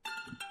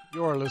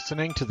You're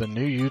listening to the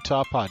New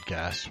Utah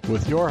Podcast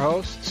with your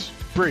hosts,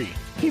 Bree,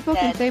 People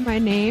can say my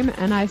name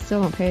and I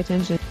still don't pay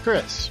attention.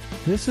 Chris,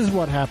 This is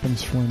what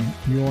happens when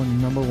your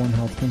number one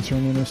health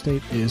concern in the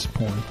state is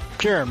porn.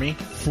 Jeremy,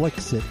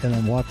 Flicks it and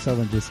then walks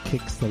over and just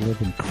kicks the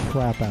living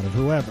crap out of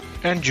whoever.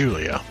 and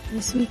Julia.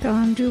 This week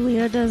on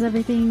Julia Does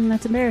Everything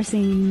That's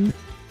Embarrassing.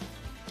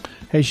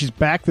 Hey, she's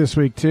back this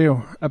week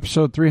too.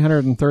 Episode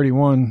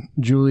 331.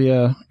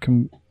 Julia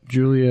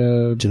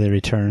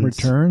returns.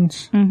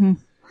 returns. Mm-hmm.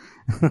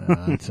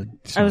 I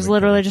I was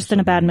literally just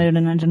in a bad mood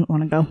and I didn't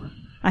want to go.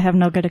 I have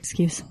no good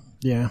excuse.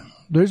 Yeah.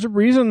 There's a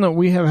reason that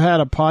we have had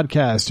a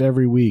podcast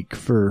every week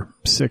for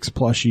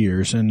 6+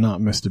 years and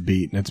not missed a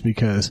beat. And it's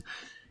because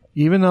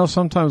even though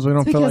sometimes we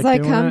don't It's feel because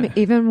like I doing come it,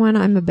 even when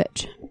I'm a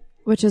bitch,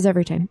 which is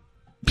every time.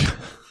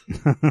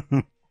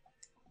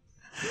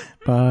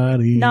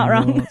 Buddy Not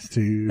wrong. wants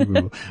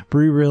to.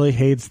 Bree really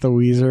hates the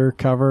Weezer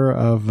cover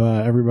of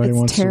Everybody It's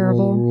Wants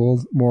terrible. to Rule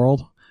the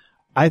World.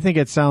 I think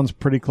it sounds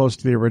pretty close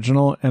to the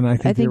original, and I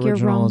think the you're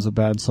original wrong. is a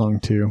bad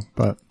song too.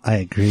 But I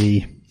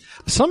agree.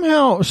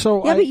 somehow,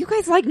 Yeah, but you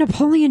guys like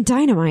Napoleon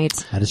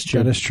Dynamite. That is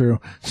true. that is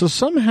true. So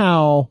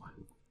somehow,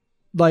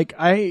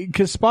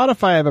 because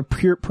Spotify, I have a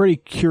pretty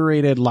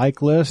curated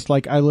like list.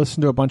 Like I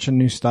listen to a bunch of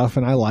new stuff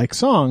and I like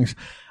songs.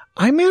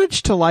 I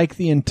managed to like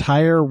the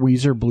entire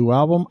Weezer Blue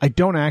album. I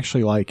don't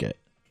actually like it.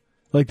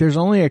 Like there's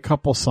only a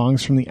couple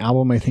songs from the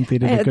album I think they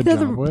did a good They're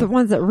job with. the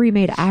ones that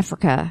remade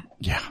Africa.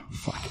 Yeah,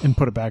 fuck. And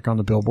put it back on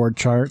the Billboard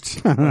charts.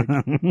 Like,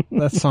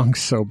 that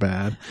song's so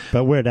bad.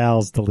 But Weird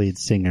Al's the lead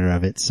singer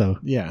of it, so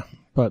Yeah,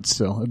 but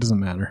still, it doesn't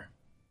matter.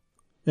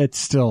 It's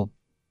still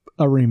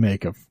a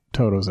remake of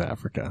Toto's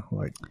Africa.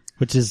 Like,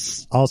 which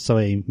is also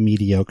a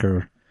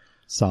mediocre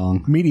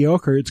song.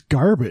 mediocre, it's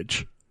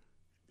garbage.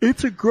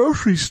 It's a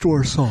grocery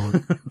store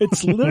song.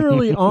 It's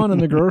literally on in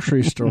the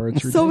grocery store.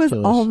 It's ridiculous. So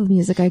is all the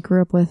music I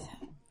grew up with.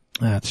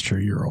 That's true,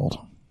 you're old.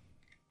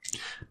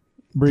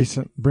 Bree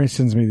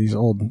sends me these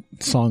old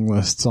song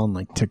lists on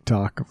like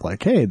TikTok of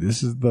like, hey,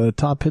 this is the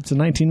top hits of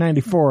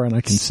 1994, and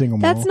I can sing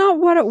them all. That's not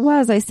what it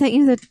was. I sent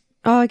you the.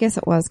 Oh, I guess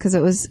it was because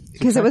it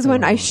was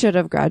when I should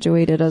have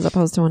graduated as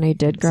opposed to when I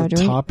did It's the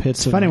graduate. top hits.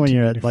 It's of funny when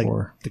you're at like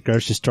 1994. the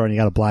grocery store and you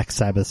got a Black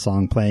Sabbath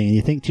song playing and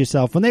you think to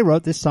yourself, when they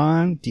wrote this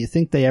song, do you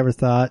think they ever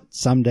thought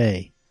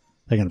someday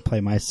they're going to play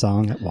my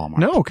song at Walmart?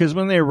 No, because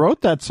when they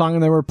wrote that song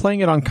and they were playing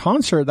it on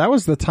concert, that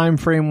was the time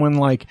frame when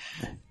like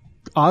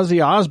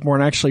Ozzy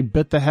Osbourne actually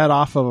bit the head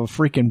off of a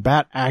freaking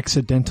bat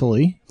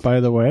accidentally.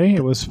 By the way,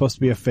 it was supposed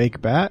to be a fake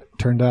bat.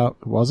 Turned out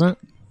it wasn't.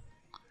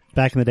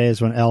 Back in the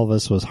days when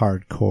Elvis was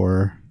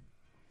hardcore.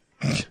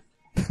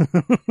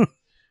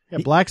 Yeah,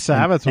 Black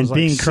Sabbath was and like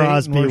Bing Satan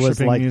Crosby was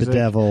worshiping like music. the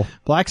devil.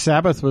 Black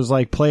Sabbath was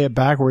like play it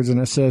backwards and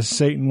it says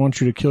Satan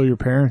wants you to kill your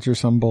parents or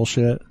some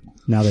bullshit.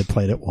 Now they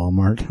played at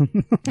Walmart.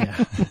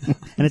 Yeah.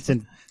 And it's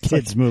in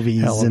kids'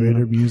 movies.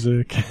 Elevator And,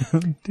 music.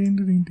 Ding,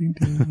 ding, ding,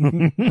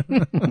 ding.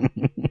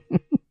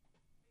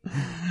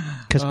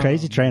 because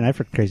Crazy Train, I've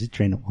heard Crazy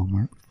Train at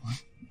Walmart.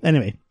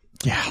 Anyway,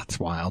 Yeah, it's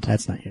wild.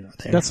 that's not here nor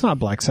there. That's not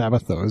Black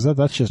Sabbath though, is that?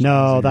 That's just no,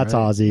 Ozzy, that's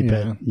right? Ozzy, Yeah.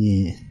 but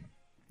yeah.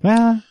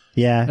 Well,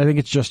 yeah. I think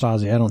it's just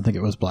Ozzy. I don't think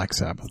it was Black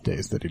Sabbath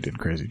days that he did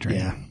Crazy Train.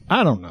 Yeah.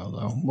 I don't know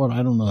though. Well,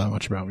 I don't know that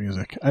much about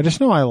music. I just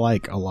know I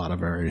like a lot of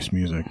various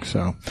music.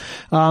 So,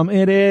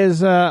 it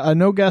is a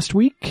no guest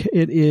week.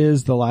 It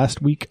is the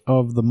last week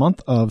of the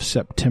month of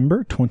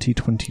September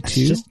 2022. It's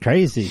just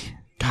crazy.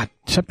 God,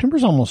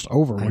 September's almost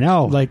over. I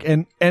know. Like,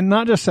 and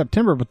not just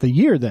September, but the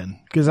year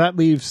then, because that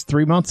leaves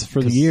 3 months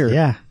for the year.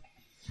 Yeah.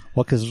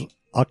 Well, because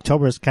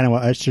October is kind of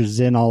what ushers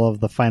in all of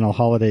the final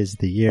holidays of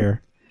the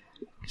year.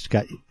 You've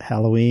got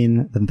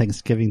Halloween, then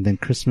Thanksgiving, then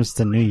Christmas,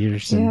 then New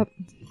Year's. And Yep.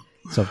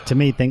 so to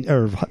me,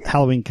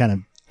 Halloween kind of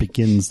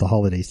begins the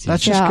holiday season.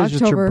 That's just Yeah, because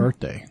it's your October.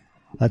 birthday.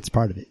 That's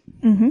part of it.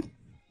 Mm-hmm.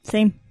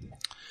 Same.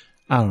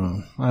 I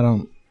don't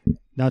know.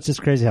 No, it's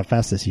just crazy how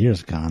fast this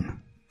year's gone.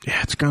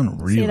 Yeah, it's gone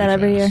really See that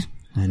every year. fast.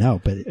 I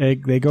know, but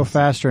They go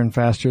faster and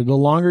faster. The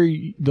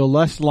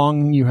less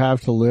long you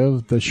have to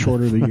live, the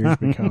shorter the years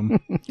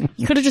become.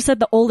 You could have just said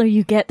the older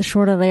you get, the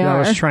shorter they I are.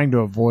 was trying to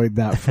avoid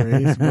that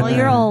phrase. Well,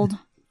 you're old.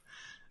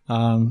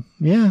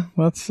 Yeah,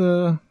 that's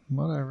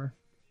whatever.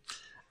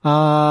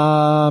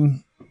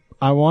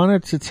 I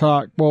wanted to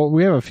talk. Well,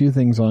 we have a few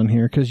things on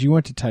here because you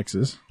went to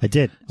Texas. I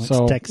did. Went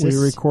So to Texas. we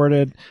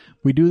recorded.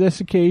 We do this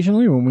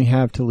occasionally when we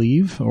have to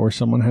leave or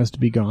someone has to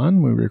be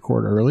gone. We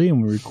record early,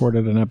 and we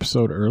recorded an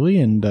episode early.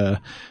 And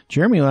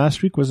Jeremy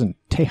last week was in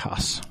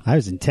Tejas. I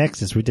was in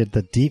Texas. We did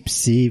the deep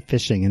sea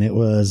fishing, and it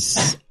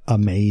was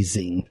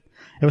amazing.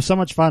 It was so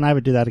much fun. I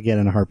would do that again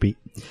in a heartbeat.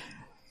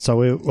 So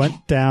we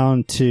went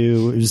down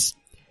to, it was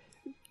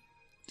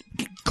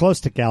close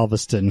to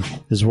Galveston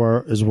is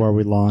where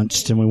we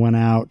launched, and we went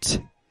out,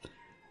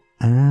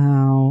 I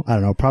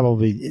don't know,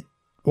 probably, it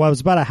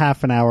was about a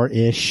half an hour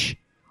ish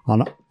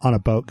on a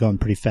boat going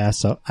pretty fast.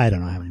 So I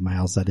don't know how many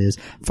miles that is.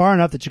 Far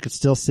enough that you could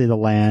still see the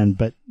land,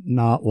 but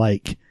not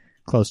like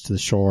close to the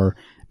shore.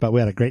 But we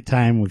had a great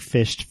time. We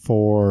fished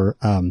for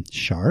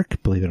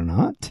shark, believe it or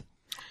not.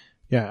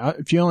 Yeah,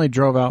 if you only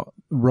drove out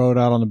rode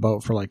out on the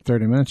boat for like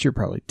 30 minutes, you're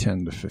probably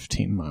 10 to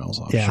 15 miles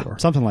offshore. Yeah,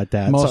 something like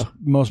that.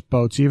 Most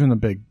boats, even the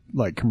big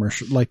like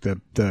commercial, like the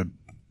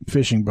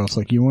fishing boats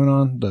like you went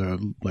on,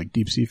 the like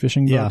deep sea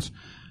fishing boats,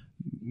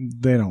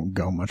 they don't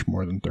go much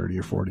more than 30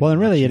 or 40. Well, and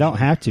really you don't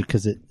have to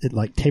because it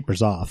like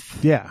tapers off.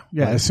 Yeah.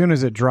 As soon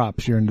as it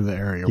drops, you're into the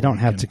area. You don't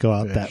have to go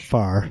out that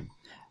far.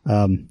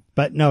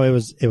 But no, it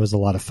was a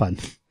lot of fun.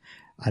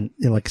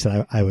 Like I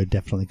said, I would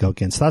definitely go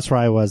again. So that's where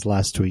I was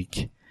last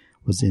week,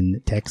 was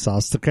in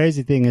Texas. The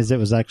crazy thing is it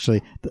was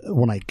actually,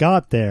 when I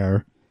got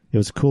there, it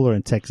was cooler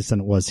in Texas than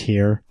it was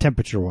here,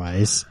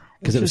 temperature-wise,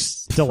 because it was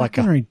still like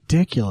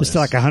ridiculous. It was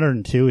still like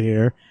 102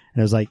 here, and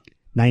it was like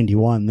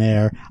 91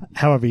 there.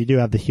 However, you do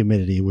have the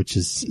humidity, which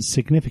is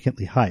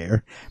significantly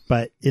higher,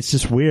 but it's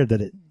just weird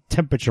that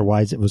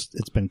temperature-wise,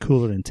 it's been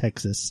cooler in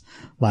Texas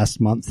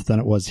last month than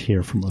it was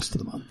here for most of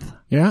the month.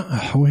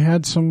 Yeah, we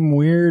had some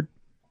weird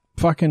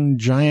fucking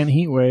giant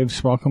heat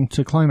waves. Welcome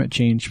to climate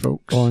change,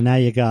 folks. Well, now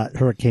you got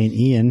Hurricane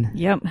Ian.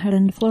 Yep,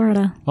 heading to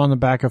Florida. On the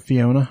back of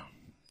Fiona,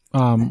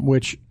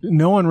 which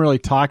no one really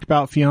talked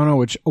about Fiona,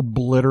 which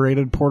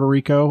obliterated Puerto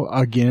Rico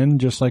again,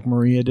 just like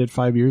Maria did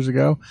 5 years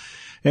ago.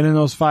 And in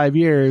those 5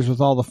 years, with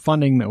all the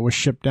funding that was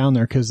shipped down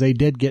there, because they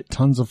did get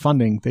tons of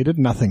funding, they did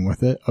nothing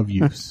with it of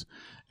use.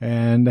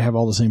 And they have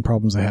all the same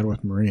problems they had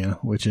with Maria,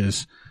 which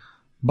is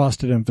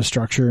busted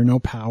infrastructure, no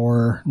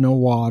power, no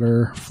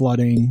water,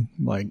 flooding.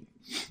 Like,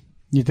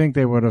 you'd think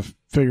they would have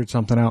figured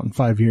something out in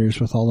 5 years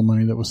with all the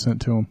money that was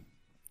sent to them.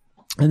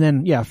 And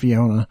then,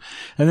 Fiona.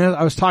 And then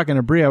I was talking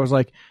to Brie, I was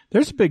like,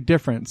 there's a big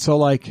difference. So,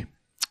 like,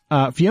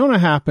 Fiona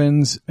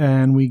happens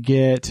and we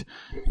get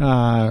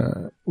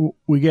Puerto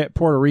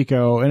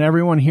Rico, and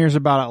everyone hears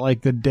about it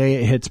like the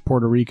day it hits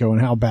Puerto Rico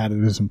and how bad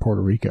it is in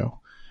Puerto Rico.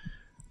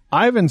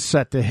 Ivan's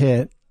set to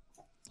hit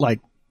like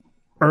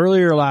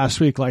earlier last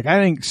week, like I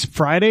think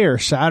Friday or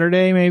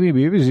Saturday,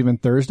 maybe it was even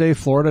Thursday.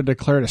 Florida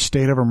declared a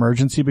state of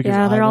emergency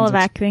because they're all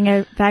evacuating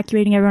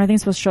everyone. I think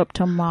it's supposed to show up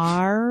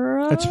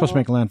tomorrow. It's supposed to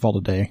make landfall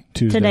today,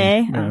 Tuesday.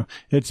 Today, yeah.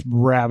 It's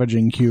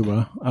ravaging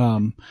Cuba.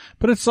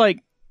 But it's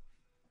like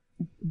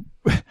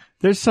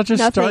there's such a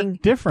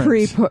stark difference.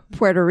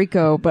 Pre-Puerto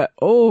Rico, but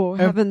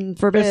heaven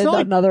forbid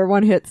another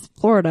one hits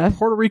Florida.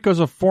 Puerto Rico's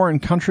a foreign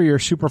country or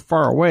super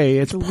far away.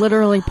 It's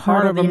literally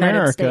part of the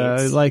America. United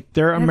States. Like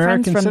they're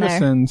American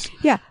citizens. There.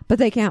 Yeah, but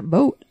they can't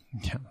vote.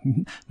 Yeah.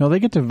 No, they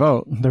get to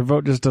vote. Their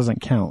vote just doesn't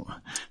count.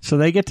 So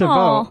they get to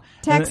vote.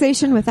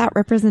 Taxation without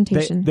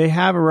representation. They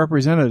have a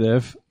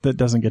representative that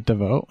doesn't get to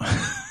vote.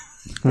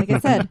 Like I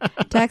said,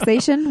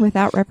 taxation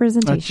without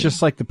representation. It's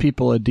just like the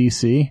people of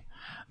D.C.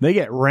 They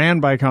get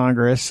ran by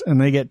Congress and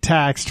they get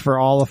taxed for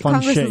all the fun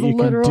Congress shit you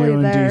can do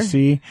in there.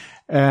 DC,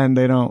 and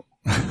they don't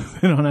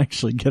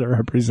actually get a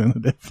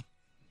representative.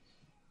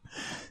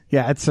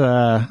 Yeah, it's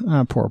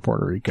poor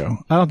Puerto Rico.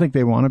 I don't think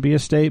they want to be a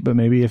state, but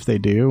maybe if they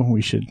do,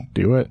 we should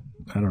do it.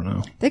 I don't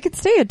know. They could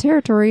stay a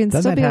territory and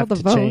still be able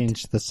to vote.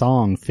 Change the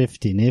song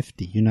 50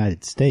 Nifty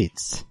United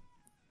States.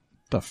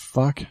 The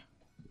fuck?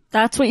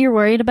 That's what you're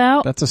worried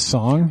about? That's a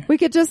song? We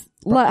could just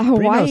let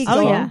Hawaii go.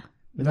 Oh, yeah.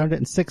 We learned it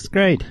in 6th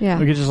grade. Yeah.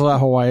 We could just let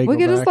Hawaii go back.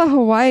 We could just let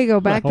Hawaii go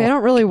back. They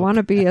don't really want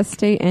to be a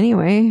state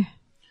anyway.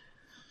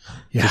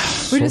 Yeah.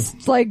 We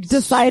just like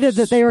decided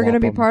that they were going to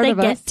be part of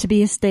it. They get to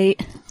be a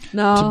state.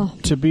 No.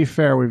 To be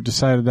fair, we've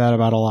decided that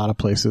about a lot of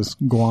places.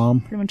 Guam.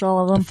 Pretty much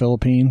all of them. The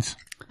Philippines.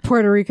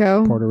 Puerto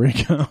Rico.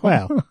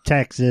 Well,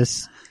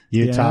 Texas,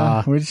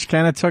 Utah. Yeah, we just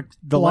kind of took the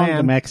Belong land.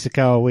 to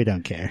Mexico. We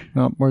don't care.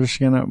 No, we're just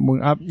going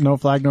to, no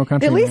flag, no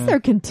country. At least they're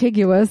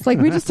contiguous. Like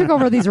we just took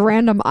over these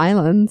random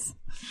islands.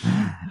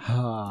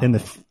 In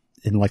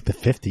like the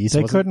 50s.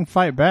 They couldn't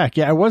fight back.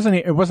 Yeah, it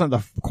wasn't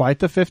quite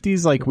the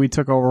 50s. Like we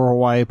took over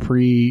Hawaii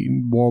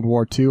pre-World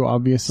War II,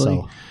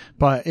 obviously.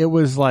 But it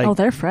was like... Oh,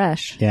 they're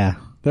fresh. Yeah.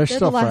 They're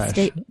still the last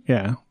fresh. state.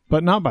 Yeah.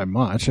 But not by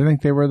much. I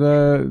think they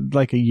were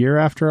like a year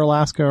after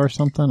Alaska or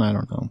something. I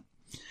don't know.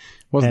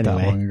 Wasn't that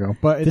long ago.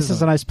 But this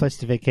is a nice place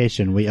to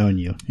vacation. We own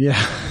you. Yeah.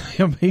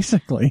 Yeah,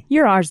 basically.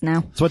 You're ours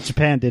now. It's what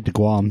Japan did to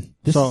Guam.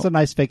 This is a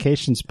nice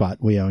vacation spot.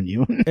 We own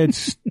you.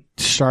 It's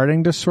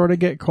starting to sort of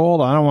get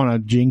cold. I don't want to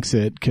jinx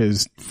it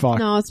because fuck.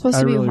 No, it's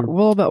supposed to be a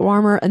little bit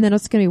warmer, and then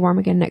it's going to be warm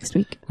again next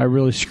week. I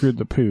really screwed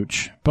the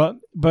pooch. But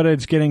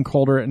it's getting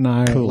colder at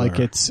night. Cooler. Like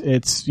it's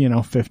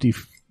 50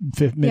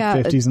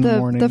 mid-50s in the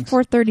morning. The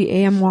 4:30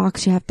 a.m.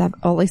 walks, you have to have,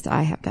 at least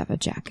I have to have a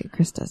jacket.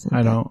 Chris doesn't.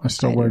 I don't. I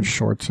still wear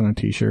shorts and a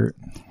t-shirt.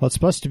 Well, it's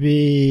supposed to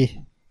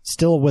be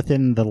still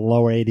within the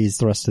lower 80s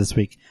the rest of this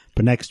week,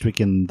 but next week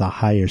in the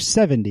higher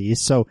 70s.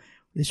 So at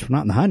least we're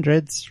not in the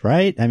hundreds,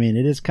 right? I mean,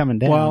 it is coming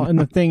down. Well, and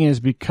the thing is,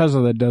 because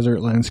of the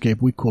desert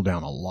landscape, we cool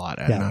down a lot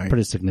at night.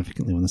 Pretty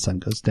significantly when the sun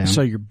goes down.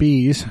 So your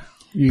bees,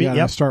 you got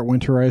to start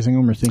winterizing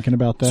them or thinking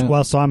about that?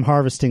 Well, so I'm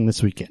harvesting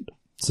this weekend.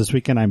 So this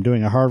weekend I'm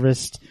doing a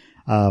harvest.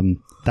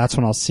 That's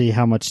when I'll see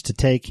how much to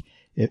take.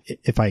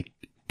 If I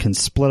can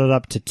split it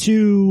up to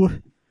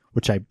 2,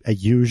 which I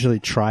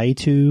usually try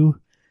to,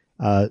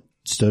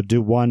 so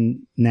do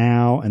one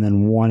now and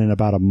then one in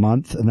about a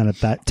month. And then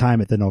at that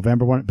time, at the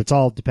November one, it's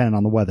all dependent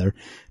on the weather,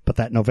 but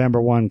that November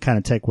one kind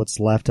of take what's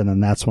left. And then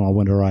that's when I'll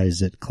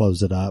winterize it,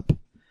 close it up.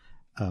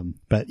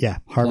 But yeah,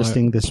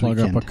 harvesting this plug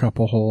weekend. up a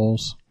couple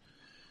holes,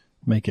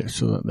 make it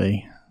so that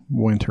they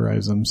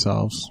winterize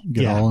themselves.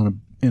 Get Yeah. all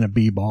in a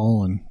bee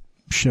ball and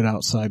shit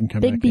outside and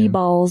come back Big bee in.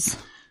 balls.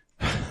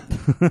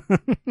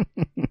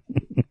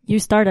 You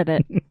started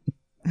it.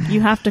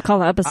 You have to call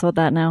the episode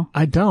that now.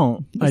 I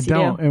don't. Yes, you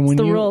do. And It's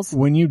the rules.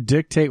 when you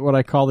dictate what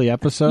I call the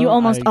episode, You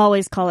almost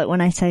always call it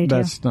when I say to.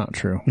 that's not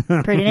true.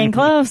 Pretty dang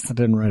close. I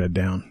didn't write it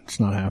down. It's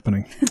not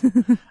happening.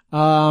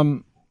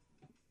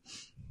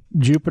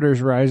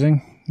 Jupiter's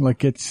rising.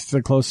 Like it's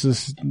the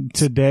closest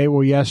today.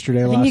 Well,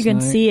 yesterday, I last think you can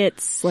night. see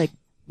its like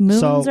moons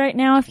So- right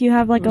now if you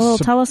have like a little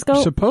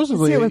telescope.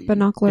 Supposedly, See it with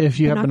if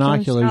you have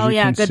binoculars, Oh you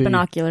yeah, can good see.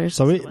 binoculars.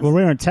 So when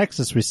we were in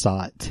Texas, we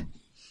saw it.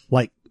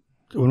 Like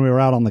when we were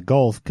out on the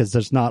Gulf, because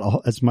there's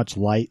not as much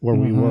light where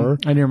we were.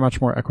 And you're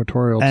much more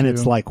equatorial, And too.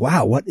 it's like,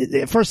 wow, what?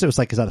 At first it was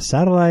like, is that a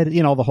satellite?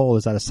 You know, the whole,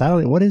 is that a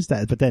satellite? What is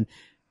that? But then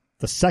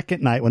the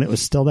second night when it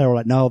was still there, we're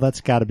like, no,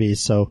 that's gotta be.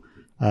 So,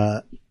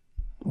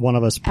 one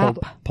of us pulled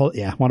up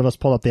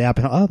the app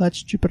and, oh,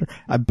 that's Jupiter.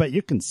 I bet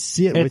you can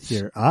see it with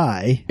your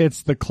eye.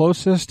 It's the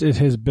closest it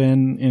has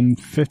been in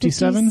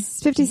 57.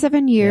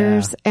 57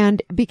 years.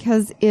 And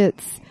because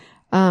it's,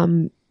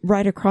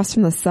 right across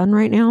from the sun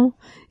right now,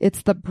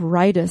 it's the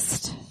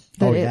brightest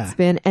that it's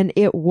been, and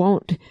it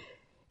won't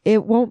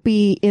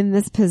be in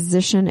this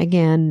position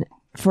again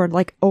for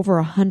like over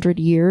 100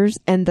 years,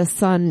 and the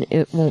sun,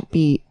 it won't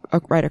be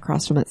right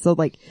across from it. So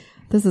like,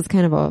 this is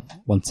kind of a,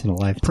 Once in a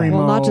lifetime.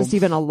 well, not just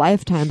even a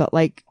lifetime, but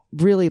like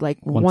really like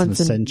Once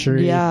in a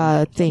century.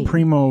 Yeah, thing.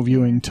 Primo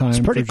viewing time. It's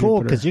pretty for cool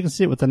Jupiter. because you can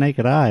see it with the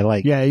naked eye.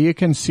 Like, Yeah, you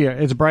can see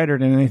it. It's brighter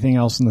than anything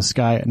else in the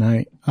sky at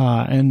night.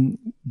 And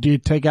you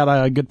take out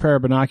a good pair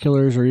of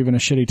binoculars or even a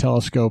shitty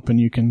telescope, and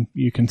you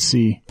can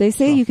see. They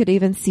say you could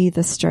even see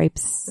the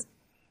stripes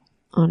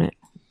on it.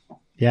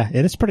 yeah,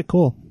 it is pretty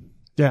cool.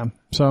 Yeah.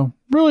 So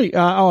really,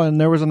 and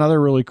there was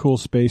another really cool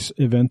space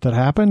event that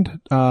happened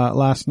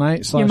last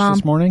night /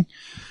 this morning.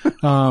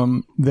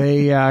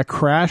 They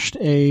crashed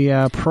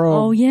a probe.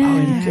 Oh, yeah.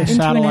 a Into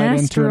satellite an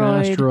into an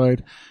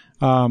asteroid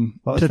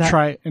was to that?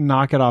 try and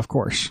knock it off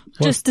course.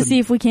 Just to see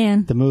if we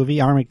can. The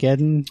movie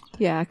Armageddon.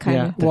 Yeah, kind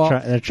of. Well, They're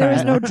There was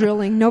trying. no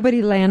drilling.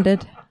 Nobody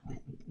landed.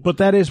 but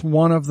that is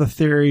one of the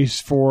theories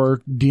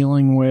for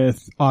dealing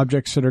with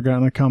objects that are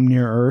going to come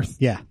near Earth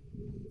Yeah.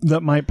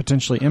 that might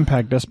potentially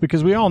impact us,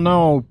 because we all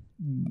know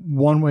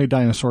one way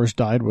dinosaurs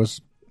died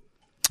was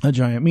a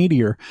giant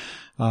meteor.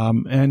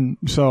 And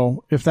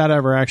so if that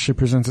ever actually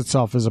presents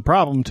itself as a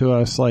problem to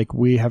us, like,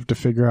 we have to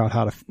figure out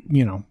how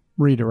to,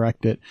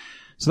 redirect it.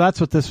 So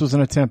that's what this was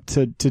an attempt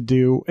to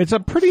do. It's a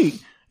pretty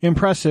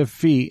impressive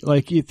feat.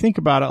 Like, you think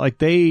about it, like,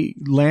 they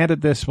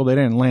landed this, well, they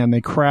didn't land, they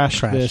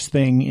crashed this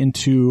thing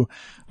into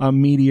a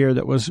meteor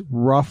that was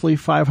roughly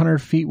 500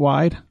 feet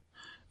wide.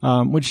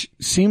 Which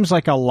seems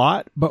like a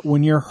lot, but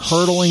when you're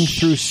hurtling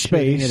through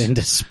Shooting space, it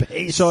into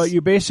space. so you It's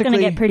going basically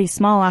to get pretty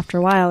small after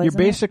a while, you're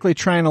isn't it? basically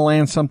trying to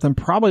land something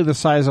probably the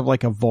size of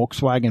like a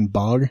Volkswagen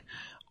Bug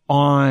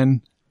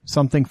on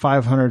something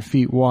 500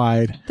 feet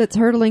wide, That's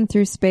hurtling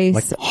through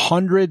space.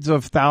 hundreds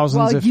of thousands,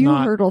 while if you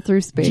not hurtle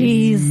through space.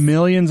 Jeez.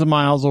 millions of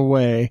miles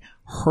away,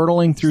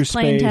 hurtling through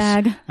Plane space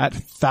tag. at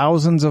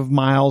thousands of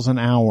miles an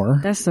hour.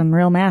 That's some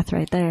real math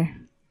right there.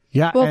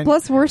 Yeah, Well, and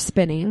plus we're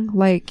spinning.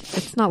 Like,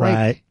 it's not like,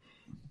 right.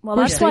 Well,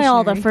 We're that's why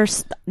all the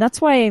stationary. that's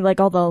why like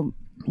all the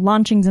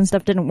launchings and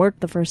stuff didn't work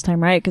the first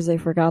time, right? Because they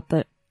forgot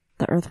that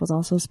the Earth was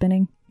also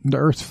spinning. the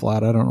Earth's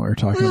flat. I don't know what you're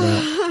talking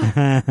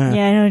about.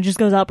 Yeah, I know, it just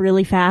goes up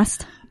really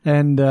fast.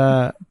 And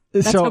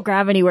That's so how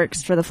gravity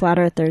works for the flat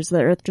earthers.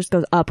 The Earth just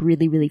goes up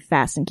really, really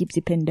fast and keeps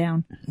you pinned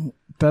down.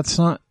 that's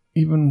not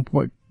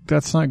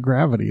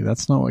gravity.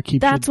 That's not what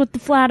keeps That's you. what the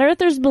flat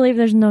earthers believe.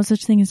 There's no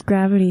such thing as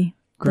gravity.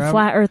 The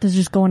flat Earth is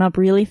just going up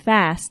really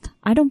fast.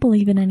 I don't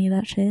believe in any of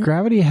that shit.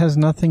 Gravity has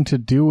nothing to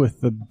do with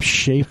the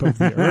shape of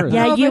the Earth.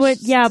 Yeah, No, you but would.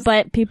 Yeah,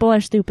 but people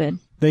are stupid.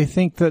 They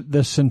think that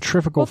the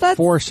centrifugal Well, that's-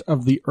 force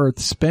of the Earth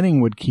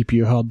spinning would keep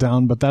you held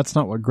down, but that's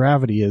not what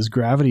gravity is.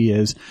 Gravity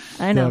is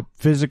I know. the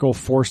physical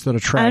force that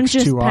attracts I'm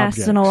just two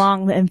passing objects.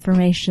 along the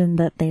information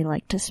that they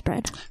like to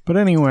spread. But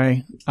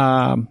anyway,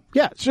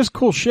 it's just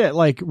cool shit.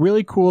 Like,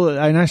 really cool.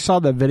 And I saw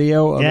the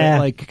video of it,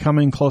 like,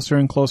 coming closer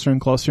and closer and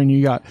closer, and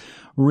you got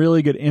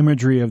really good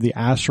imagery of the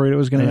asteroid it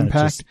was going to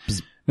impact.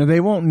 Now, they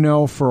won't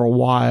know for a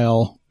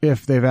while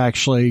if they've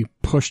actually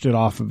pushed it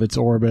off of its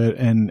orbit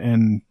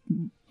and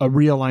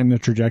realign the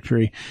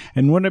trajectory.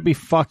 And wouldn't it be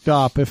fucked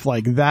up if,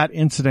 like, that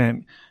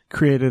incident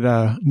created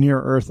a near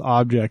Earth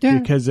object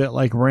because it,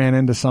 like, ran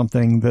into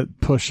something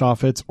that pushed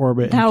off its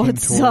orbit? That and would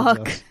came towards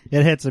suck. us?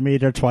 It hits a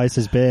meteor twice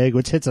as big,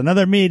 which hits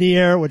another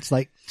meteor, which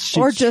like shoots,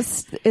 or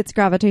just its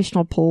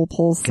gravitational pull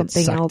pulls gets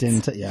something sucked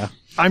else. into.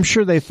 I'm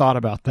sure they thought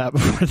about that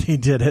before they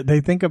did it.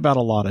 They think about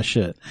a lot of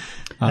shit.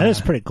 That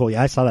is pretty cool.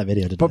 Yeah, I saw that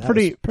video today. But That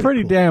was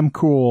pretty cool. damn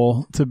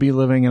cool to be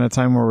living in a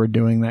time where we're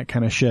doing that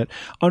kind of shit.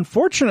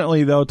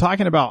 Unfortunately, though,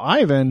 talking about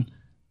Ivan,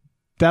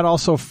 that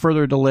also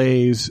further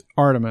delays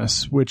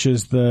Artemis, which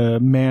is the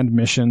manned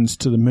missions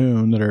to the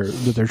moon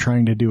that they're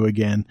trying to do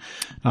again.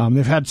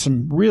 They've had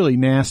some really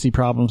nasty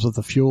problems with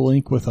the fuel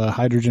link, with a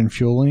hydrogen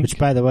fuel link. Which,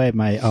 by the way,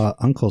 my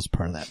uncle's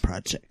part of that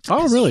project.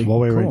 Oh, really?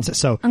 Well, Cool.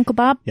 So Uncle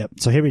Bob? Yep.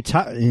 So he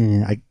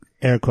retired,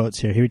 air quotes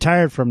here. He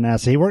retired from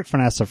NASA. He worked for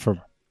NASA for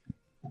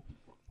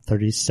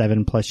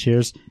 37 plus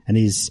years, and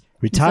he's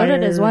retired. So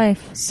did his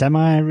wife.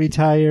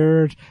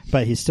 Semi-retired,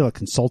 but he's still a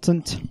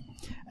consultant.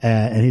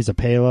 And he's a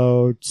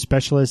payload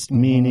specialist,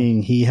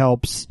 meaning he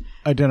helps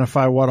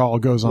identify what all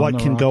goes on. What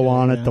can go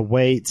on at the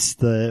weights,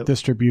 the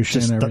distribution,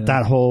 just everything.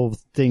 That whole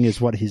thing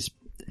is what he's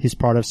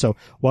part of. So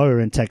while we were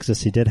in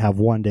Texas, he did have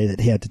one day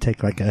that he had to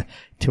take like a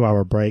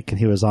 2-hour break, and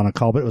he was on a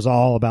call, but it was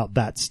all about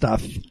that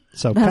stuff.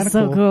 So kind of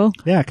cool.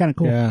 Yeah, kind of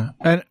cool. Yeah.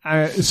 And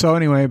so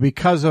anyway,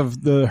 because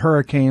of the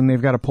hurricane, they've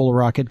got to pull a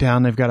rocket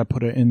down. They've got to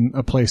put it in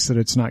a place that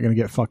it's not going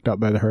to get fucked up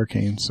by the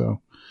hurricane.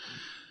 So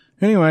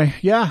anyway,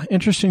 yeah,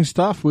 interesting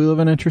stuff. We live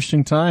in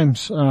interesting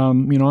times.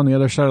 On the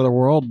other side of the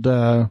world,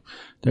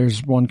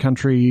 there's one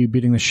country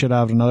beating the shit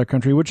out of another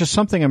country, which is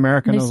something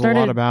America knows a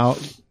lot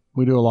about.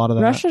 We do a lot of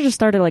that. Russia just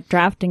started like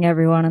drafting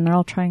everyone, and they're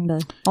all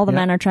all the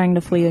men are trying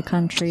to flee the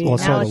country. Well,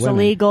 now it's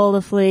illegal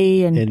to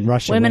flee, and in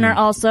Russia, women are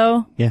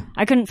also. Yeah.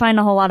 I couldn't find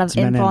a whole lot of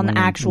info on the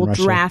actual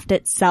Russia. Draft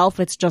itself.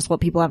 It's just what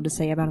people have to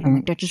say about it. I'm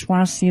like, I just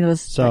want to see the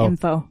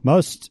info.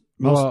 Most,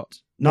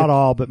 not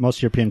all, but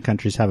most European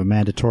countries have a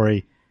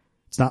mandatory.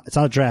 It's not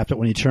a draft, but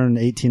when you turn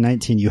 18,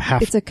 19, you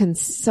have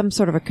some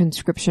sort of a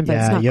conscription, but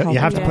it's not you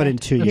have to put in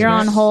 2 years. You're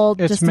on hold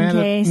just in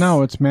case.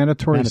 No, it's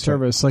mandatory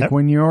service. Like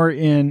when you're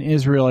in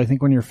Israel, I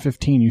think when you're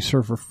 15, you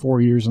serve for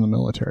 4 years in the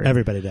military.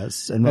 Everybody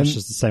does. And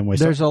Russia's the same way.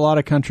 There's a lot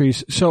of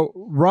countries. So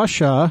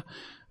Russia,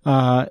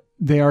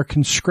 they are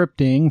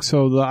conscripting.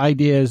 So the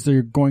idea is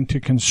they're going to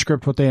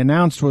conscript. What they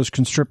announced was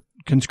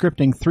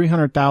conscripting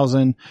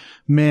 300,000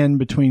 men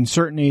between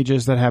certain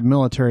ages that have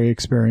military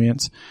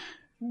experience,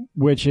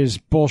 which is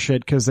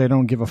bullshit because they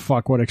don't give a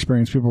fuck what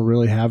experience people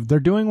really have. They're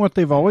doing what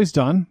they've always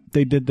done.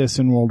 They did this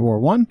in World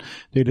War I.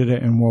 They did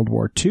it in World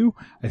War II.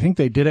 I think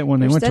they did it when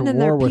they went to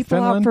war with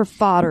Finland. Out for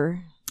fodder.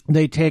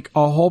 They take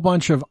a whole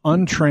bunch of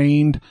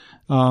untrained,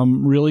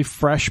 really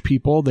fresh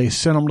people. They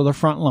send them to the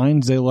front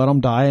lines. They let them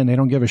die, and they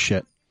don't give a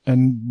shit.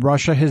 And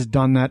Russia has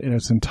done that in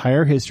its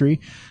entire history.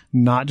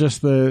 Not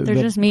just They're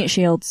just meat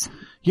shields.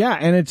 Yeah,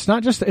 and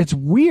it's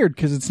weird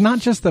because it's not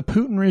just the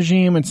Putin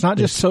regime, it's not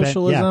just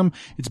socialism.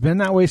 It's been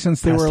that way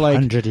since they were like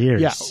 100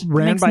 years. Yeah,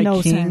 ran by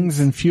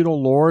kings and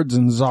feudal lords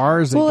and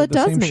czars. Well, it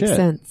does make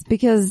sense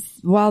because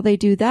while they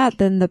do that,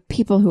 then the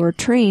people who are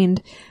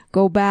trained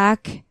go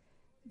back,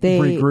 they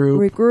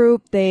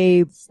regroup,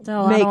 they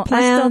make plans.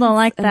 I still don't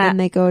like that. And then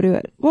they go to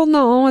it. Well,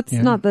 no, it's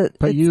not that.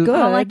 But it's good.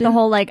 I don't like the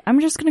whole I'm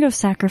just going to go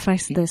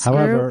sacrifice this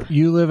However, group.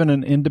 you live in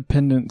an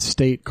independent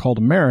state called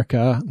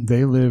America.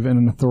 They live in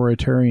an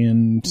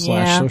authoritarian /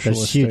 socialist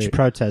There's huge state.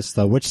 protests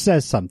though, which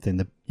says something.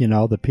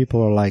 The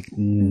people are like,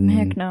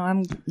 Heck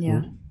no,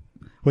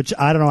 Which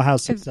I don't know how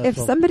successful. If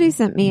somebody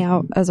sent me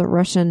out as a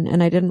Russian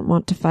and I didn't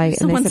want to fight,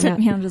 someone sent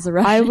me out as a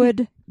Russian, I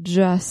would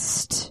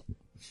just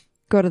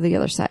go to the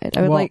other side.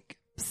 I would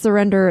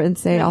surrender and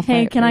say, I'll fight.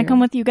 Hey, can I come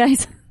with you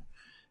guys?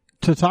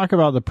 To talk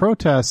about the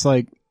protests,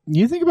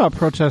 you think about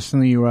protests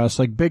in the U.S.,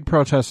 big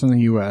protests in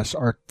the U.S.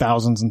 are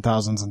thousands and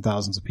thousands and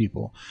thousands of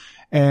people.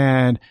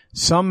 And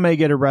some may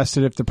get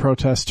arrested if the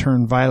protests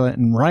turn violent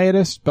and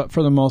riotous, but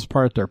for the most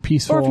part, they're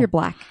peaceful. Or if you're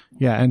black.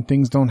 Yeah, and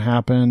things don't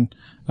happen.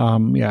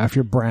 If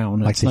you're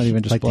brown, it's not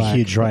even just black. Like the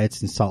huge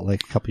riots in Salt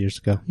Lake a couple years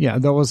ago. Yeah,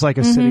 that was like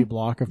a city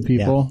block of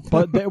people. Yeah.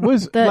 But it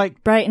was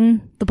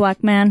Brighton, the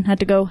black man had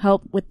to go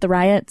help with the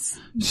riots.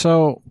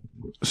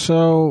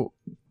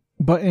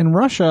 But in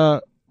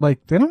Russia, they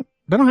don't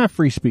have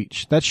free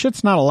speech. That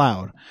shit's not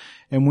allowed.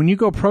 And when you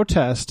go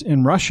protest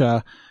in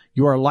Russia,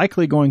 you are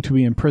likely going to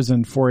be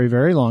imprisoned for a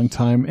very long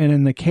time. And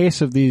in the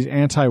case of these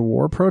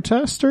anti-war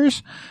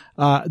protesters,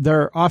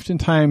 they're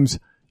oftentimes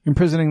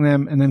imprisoning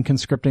them and then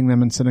conscripting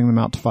them and sending them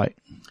out to fight.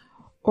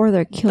 Or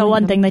they're killing the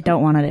one thing they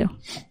don't want to do.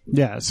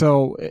 Yeah.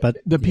 So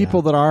the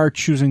people that are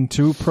choosing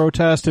to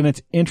protest, and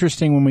it's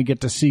interesting when we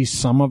get to see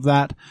some of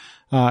that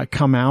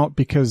come out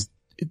because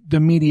the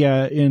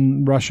media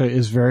in Russia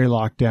is very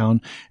locked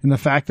down. And the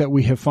fact that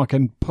we have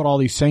fucking put all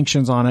these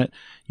sanctions on it,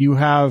 you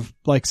have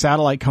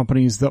satellite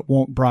companies that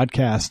won't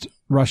broadcast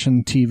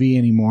Russian TV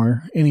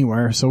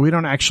anywhere. So we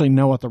don't actually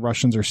know what the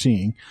Russians are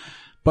seeing.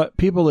 But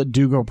people that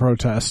do go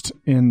protest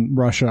in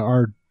Russia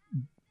are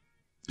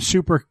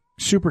super,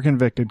 super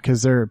convicted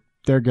because they're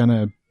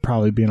gonna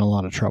probably be in a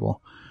lot of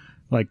trouble.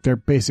 They're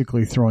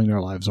basically throwing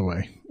their lives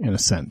away in a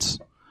sense.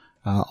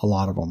 A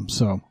lot of them.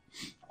 So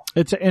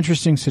it's an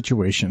interesting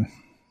situation.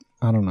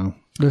 I don't know.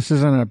 This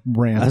isn't a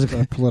rant,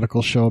 a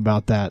political show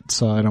about that,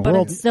 so I don't. But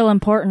it's still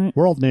important.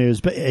 World news,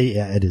 but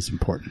yeah, it is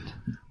important.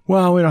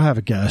 Well, we don't have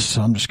a guest,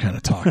 so I'm just kind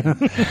of talking.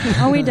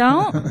 Oh, we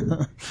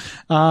don't?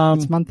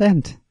 It's month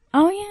end.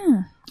 Oh,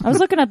 yeah. I was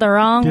looking at the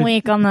wrong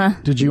week on the...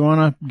 Did you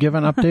want to give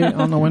an update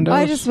on the windows?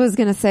 I just was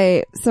going to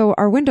say, so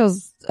our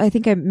windows, I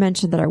think I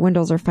mentioned that our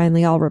windows are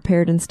finally all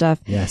repaired and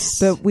stuff. Yes.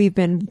 But we've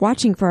been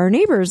watching for our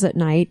neighbors at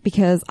night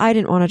because I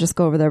didn't want to just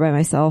go over there by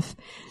myself.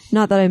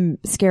 Not that I'm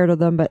scared of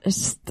them, but it's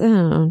just, I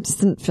don't know, just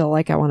didn't feel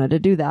like I wanted to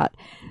do that.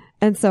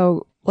 And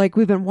so, like,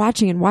 we've been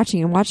watching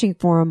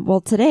for them.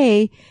 Well,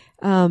 today,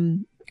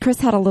 Chris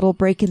had a little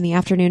break in the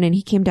afternoon and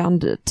he came down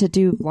to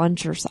do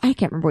lunch or so. I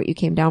can't remember what you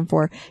came down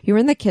for. You were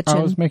in the kitchen.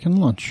 I was making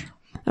lunch.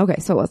 Okay,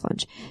 so it was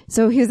lunch.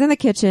 So he was in the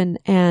kitchen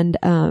and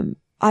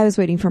I was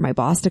waiting for my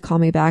boss to call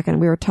me back and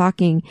we were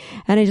talking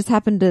and I just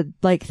happened to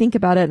like think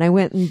about it and I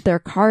went and their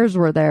cars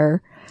were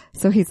there.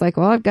 So he's like,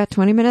 well, I've got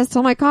 20 minutes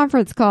till my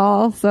conference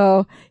call.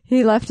 So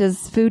he left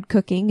his food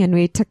cooking and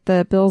we took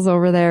the bills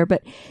over there.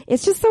 But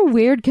it's just so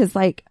weird because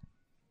like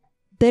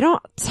they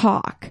don't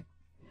talk.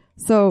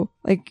 So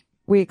like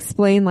we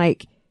explain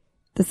like,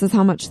 this is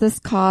how much this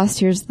costs.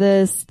 Here's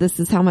this. This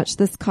is how much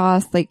this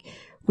costs. Like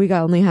we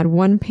only had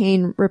one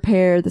pane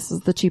repair. This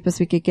was the cheapest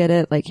we could get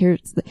it. Like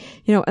here's the,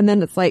 and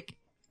then it's like,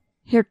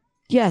 here,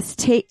 yes,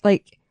 take,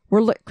 like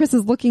Chris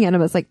is looking at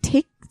him. It's like,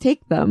 take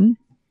them.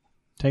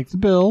 Take the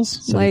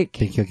bills. So like,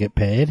 think you'll get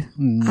paid?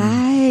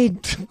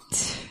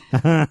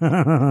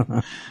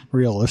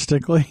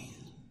 Realistically.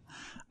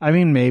 I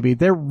mean, maybe.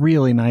 They're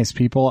really nice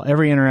people.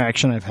 Every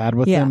interaction I've had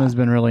with them has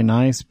been really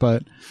nice,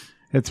 but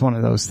it's one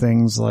of those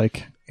things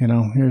like,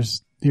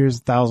 here's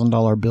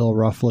 $1,000 bill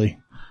roughly.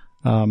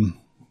 Let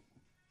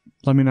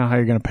me know how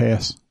you're going to pay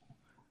us.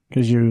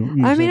 Cause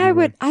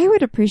I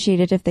would appreciate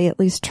it if they at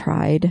least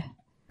tried.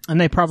 And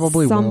they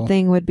probably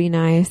Something would be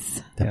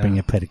nice. They'll bring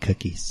you a plate of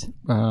cookies.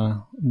 I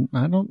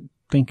don't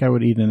think I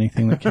would eat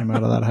anything that came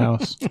out of that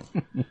house.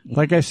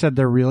 Like I said,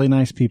 they're really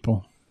nice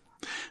people.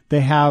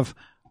 They have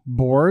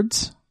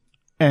boards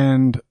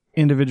and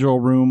individual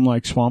room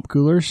like swamp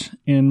coolers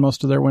in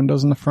most of their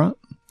windows in the front.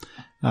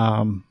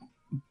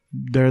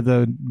 They're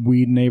the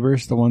weed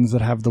neighbors, the ones that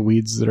have the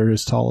weeds that are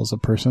as tall as a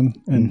person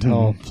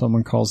until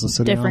someone calls the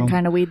city. Different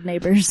kind of weed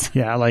neighbors.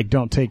 Yeah, like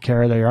don't take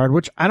care of their yard,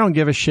 which I don't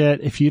give a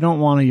shit. If you don't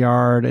want a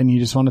yard and you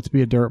just want it to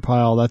be a dirt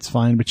pile, that's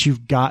fine, but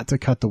you've got to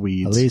cut the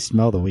weeds. At least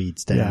mow the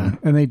weeds down. Yeah,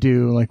 and they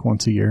do like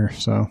once a year.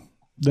 So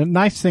the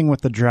nice thing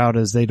with the drought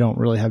is they don't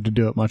really have to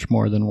do it much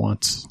more than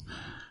once.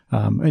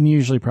 And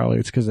usually probably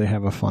it's because they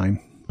have a fine,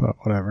 but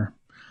whatever.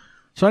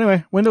 So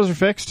anyway, windows are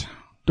fixed.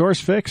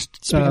 Doors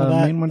fixed. Speaking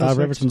of that,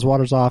 Riverton's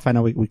water's off. I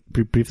know we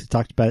briefly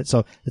talked about it.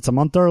 So it's a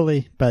month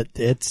early, but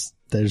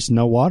there's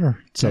no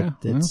water. So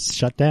it's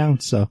shut down.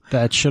 So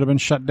that should have been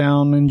shut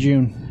down in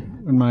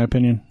June, in my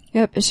opinion.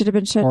 Yep. It should have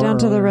been shut down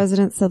to the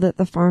residents so that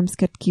the farms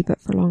could keep it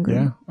for longer.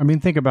 Yeah. I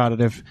mean, think about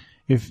it.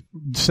 If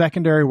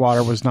secondary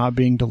water was not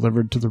being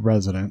delivered to the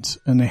residents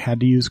and they had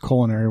to use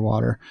culinary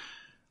water,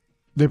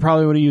 they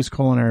probably would have used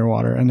culinary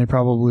water and they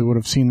probably would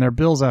have seen their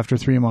bills after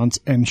 3 months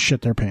and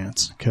shit their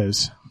pants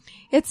because...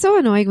 It's so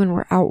annoying when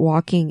we're out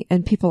walking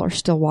and people are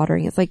still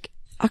watering. It's like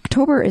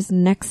October is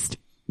next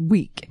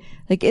week.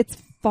 Like it's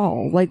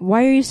fall. Like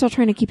why are you still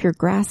trying to keep your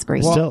grass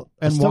green? Still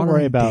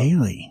worry about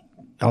daily.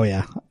 Oh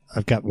yeah,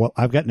 I've got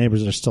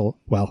neighbors that are still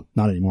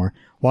not anymore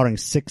watering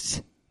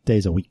 6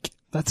 days a week.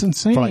 That's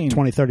insane. For like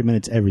 20-30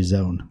 minutes every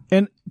zone.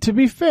 And to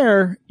be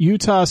fair,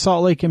 Utah,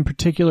 Salt Lake in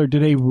particular,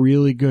 did a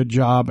really good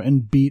job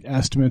and beat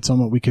estimates on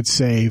what we could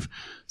save.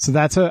 So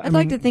that's I'd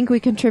like to think we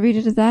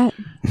contributed to that.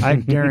 I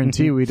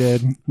guarantee we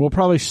did. We'll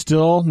probably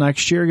still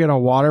next year get a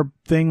water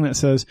thing that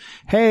says,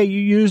 hey, you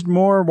used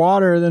more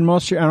water than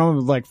most years. And I'm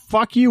like,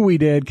 fuck you, we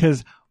did,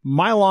 because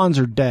my lawns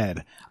are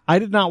dead. I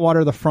did not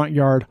water the front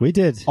yard. We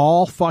did.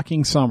 All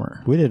fucking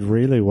summer. We did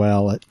really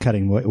well at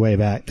cutting way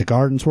back. The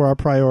gardens were our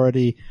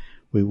priority.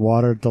 We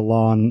watered the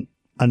lawn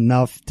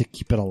enough to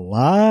keep it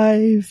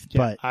alive,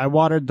 but I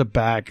watered the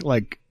back,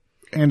 like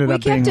ended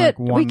up being like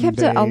one We kept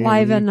it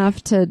alive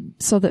enough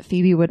so that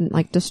Phoebe wouldn't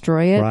like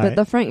destroy it. Right. But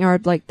the front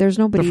yard, like there's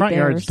nobody the front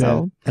there. Yard's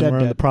so dead. And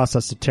we're in the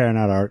process of tearing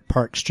out our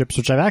park strips,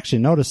 which I've actually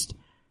noticed.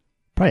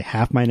 Probably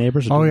half my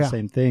neighbors are doing the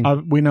same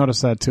thing. We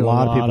noticed that too. A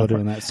lot of people are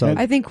doing that. So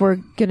I think we're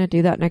gonna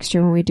do that next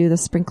year when we do the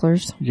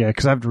sprinklers. Yeah,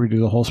 because I have to redo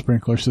the whole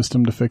sprinkler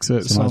system to fix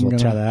it. So might as well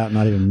tear that out and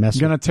not even mess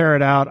with it. I'm going to tear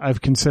it out. I've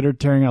considered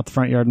tearing out the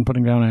front yard and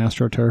putting down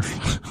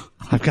AstroTurf.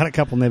 I've got a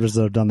couple neighbors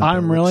that have done that.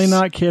 I'm really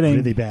not kidding.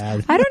 Really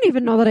bad. I don't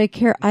even know that I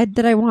care.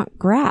 That I want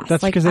grass.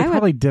 That's like, because they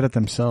probably did it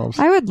themselves.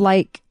 I would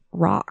like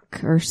rock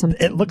or something.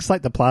 It looks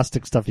like the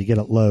plastic stuff you get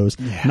at Lowe's.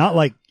 Yeah. Not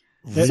like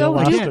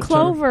so do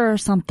clover or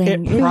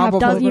something. You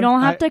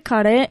don't have to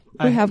cut it.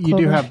 You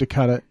do have to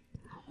cut it.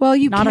 Well,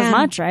 you not can. as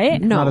much, right?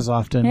 No. Not as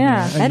often.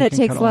 Yeah. And it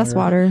takes less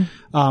water.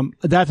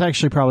 That's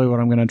actually probably what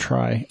I'm going to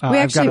try. We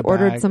actually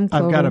ordered some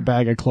clover. I've got a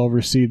bag of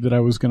clover seed that I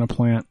was going to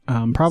plant.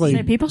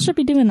 Probably. People should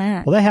be doing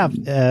that. Well, they have,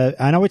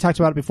 I know we talked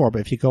about it before,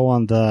 but if you go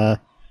on the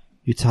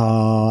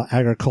Utah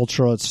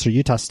Agricultural, it's through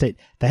Utah State,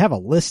 they have a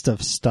list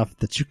of stuff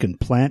that you can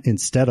plant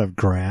instead of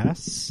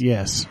grass.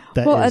 Yes.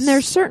 And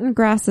there's certain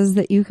grasses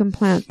that you can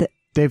plant that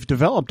they've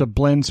developed a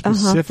blend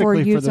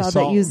specifically for the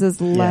salt that uses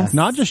less.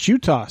 Not just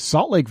Utah,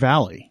 Salt Lake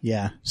Valley.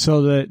 Yeah.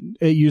 So that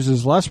it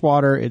uses less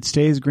water, it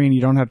stays green,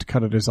 you don't have to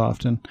cut it as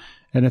often.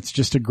 And it's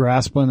just a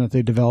grass blend that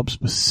they developed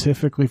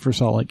specifically for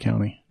Salt Lake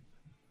County.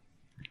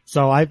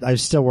 So I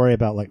still worry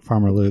about like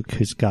Farmer Luke,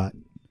 who's got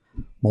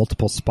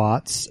multiple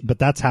spots, but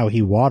that's how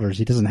he waters.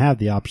 He doesn't have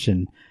the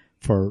option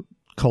for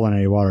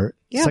culinary water.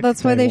 Yeah,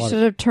 that's why they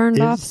should have turned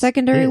off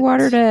secondary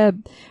water to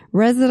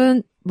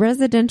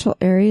residential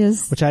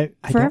areas, which I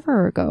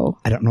forever ago.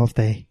 I don't know if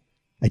they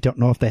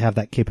have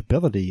that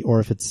capability, or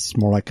if it's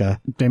more like a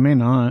they may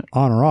not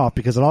on or off,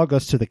 because it all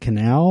goes to the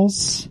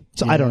canals.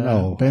 So I don't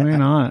know. They may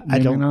not.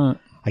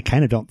 I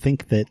kind of don't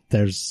think that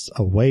there's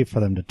a way for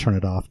them to turn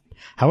it off.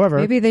 However,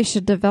 maybe they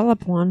should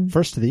develop one.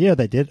 First of the year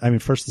they did. I mean,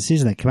 first of the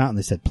season they came out and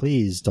they said,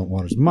 please don't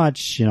water as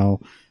much,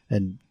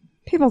 and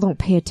people don't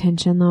pay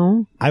attention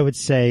though. I would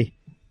say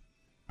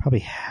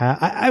probably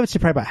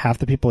about half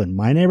the people in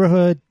my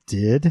neighborhood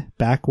did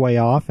back way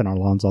off, and our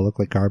lawns all look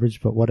like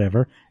garbage, but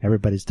whatever.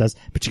 Everybody's does.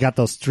 But you got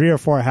those 3 or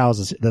 4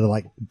 houses that are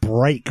like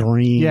bright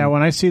green. Yeah,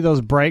 when I see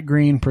those bright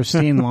green,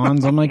 pristine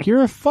lawns, I'm like,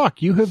 you're a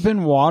fuck. You have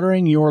been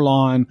watering your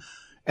lawn.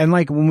 And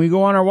like when we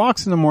go on our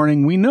walks in the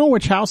morning, we know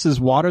which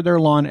houses water their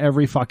lawn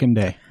every fucking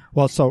day.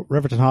 Well, so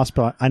Riverton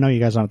Hospital, I know you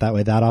guys aren't that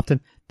way that often.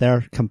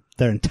 Their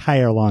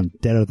entire lawn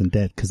deader than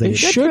dead because they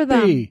should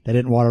be. They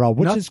didn't water at all,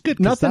 which is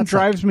good. Nothing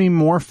drives me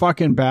more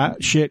fucking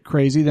batshit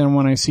crazy than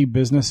when I see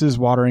businesses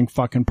watering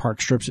fucking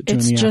park strips at 2 in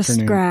the afternoon. It's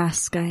just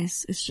grass,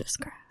 guys. It's just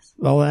grass.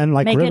 Well, and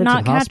like make Riverton it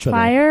not Hospital, catch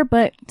fire,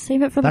 but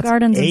save it for the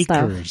gardens and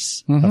stuff.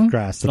 Acres of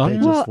grass that they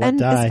just let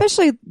die.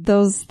 Especially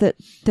those that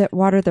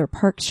water their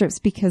park strips,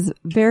 because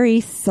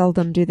very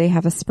seldom do they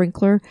have a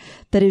sprinkler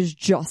that is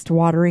just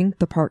watering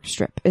the park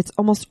strip. It's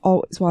almost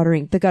always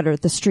watering the gutter,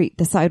 the street,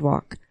 the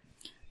sidewalk.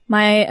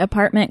 My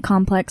apartment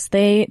complex,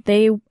 they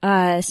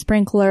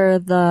sprinkler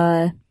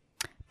the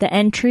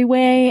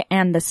entryway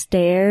and the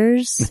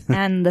stairs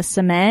and the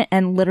cement,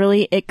 and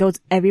literally it goes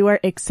everywhere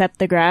except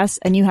the grass,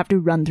 and you have to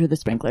run through the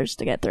sprinklers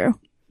to get through.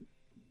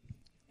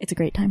 It's a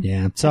great time.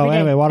 Yeah. So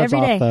anyway, water's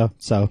off though.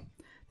 So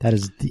that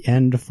is the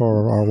end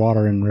for our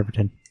water in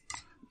Riverton.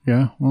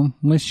 Yeah. Well,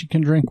 at least you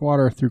can drink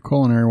water through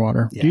culinary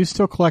water. Yeah. Do you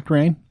still collect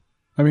rain?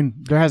 I mean,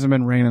 there hasn't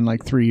been rain in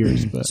like 3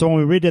 years. But. So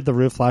when we redid the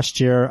roof last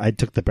year, I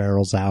took the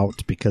barrels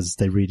out because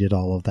they redid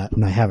all of that,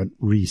 and I haven't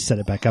reset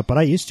it back up. But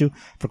I used to.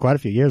 For quite a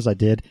few years I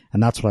did,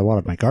 and that's what I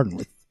watered my garden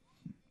with.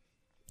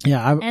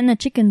 Yeah. And the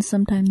chickens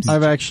sometimes.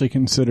 I've actually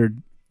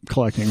considered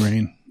collecting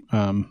rain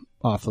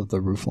off of the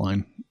roof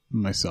line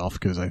myself,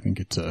 because I think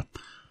it's a...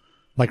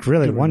 Like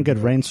really, one good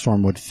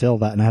rainstorm would fill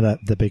that, and I had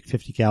the big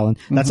 50-gallon.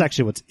 That's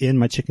actually what's in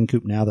my chicken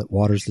coop now that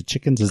waters the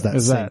chickens. Is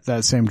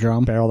that same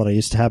drum barrel that I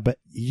used to have? But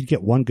you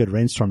get one good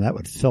rainstorm, that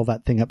would fill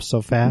that thing up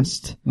so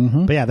fast.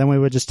 Mm-hmm. But yeah, then we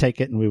would just take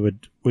it, and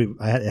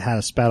it had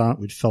a spout on it.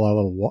 We'd fill our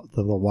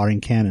the little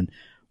watering can and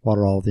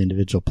water all the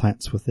individual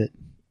plants with it.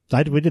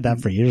 So we did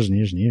that for years and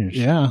years and years.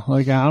 Yeah,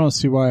 like I don't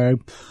see why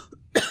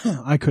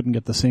I couldn't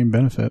get the same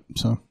benefit.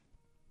 So.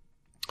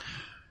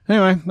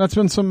 Anyway, that's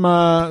been some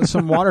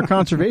water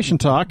conservation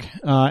talk,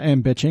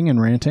 and bitching and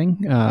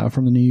ranting,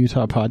 from the New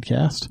Utah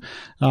podcast.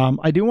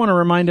 I do want to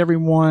remind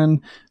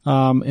everyone,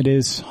 it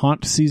is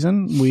haunt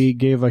season. We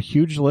gave a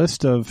huge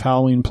list of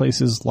Halloween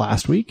places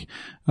last week,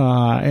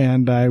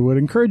 and I would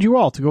encourage you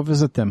all to go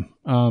visit them.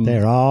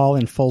 They're all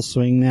in full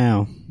swing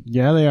now.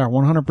 Yeah, they are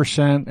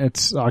 100%.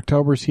 It's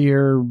October's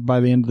here by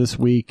the end of this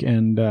week,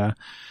 and,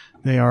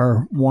 they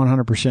are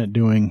 100%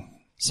 doing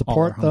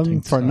support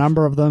them. For a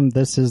number of them,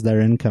 this is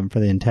their income for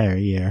the entire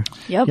year.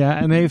 Yep. Yeah,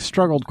 and they've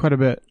struggled quite a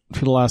bit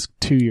for the last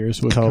 2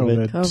 years with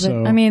COVID.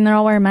 So. I mean, they're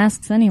all wearing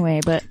masks anyway,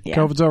 but yeah.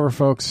 COVID's over,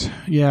 folks.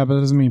 Yeah, but it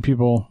doesn't mean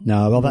people...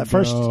 No, well,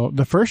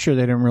 the first year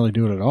they didn't really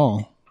do it at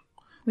all.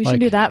 We should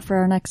do that for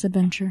our next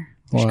adventure.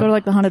 We should go to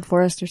like the Haunted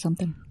Forest or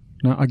something.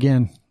 No,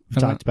 again... We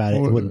talked about it.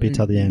 It wouldn't be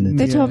till the end.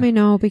 They told me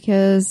no,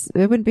 because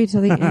it wouldn't be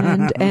till the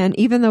end. And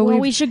even though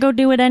we should go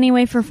do it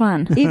anyway for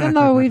fun. Even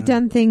though we've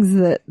done things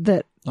that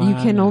you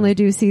can only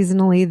do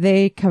seasonally,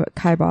 they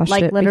kiboshed it.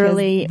 Like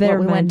literally what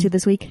we went to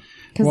this week.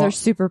 Because they're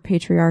super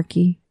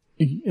patriarchy.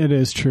 It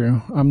is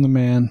true. I'm the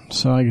man,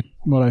 so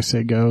what I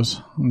say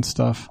goes and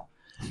stuff.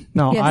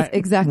 No, yes,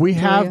 exactly. We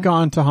have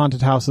gone to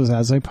haunted houses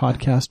as a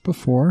podcast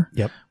before.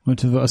 Yep. Went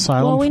to the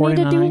Asylum 49 Well, we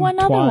need to do one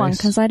other one,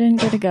 because I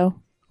didn't get to go.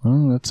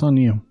 Well, that's on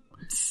you.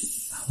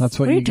 That's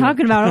what are you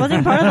talking about? I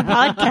wasn't part of the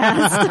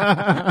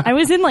podcast. I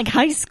was in like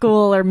high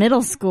school or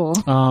middle school.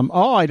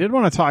 I did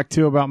want to talk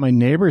too about my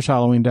neighbor's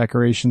Halloween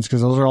decorations,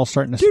 because those are all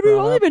starting to Dude, we've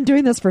only been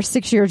doing this for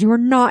 6 years. You were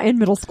not in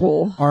middle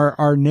school.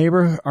 Our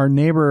neighbor,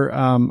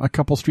 a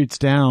couple streets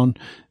down,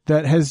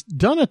 that has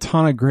done a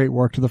ton of great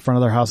work to the front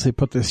of their house. They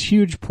put this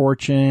huge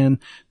porch in.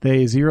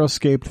 They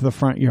xeriscaped the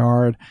front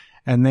yard,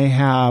 and they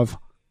have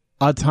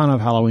a ton of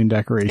Halloween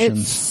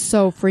decorations. It's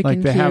so freaking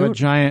like they cute.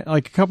 have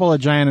a couple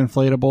of giant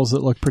inflatables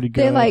that look pretty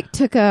good. They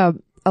took a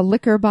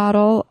liquor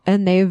bottle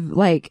and they've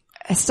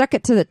stuck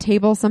it to the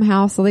table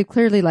somehow. So they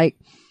clearly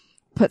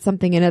put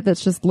something in it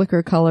that's just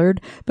liquor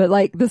colored.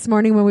 But this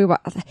morning when we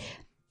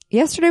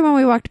yesterday when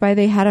we walked by,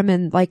 they had them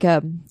in like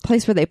a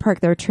place where they park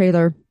their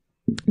trailer.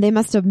 They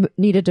must have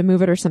needed to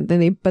move it or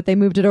something, but they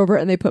moved it over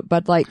and they put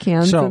Bud Light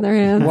cans in their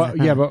hands.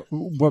 But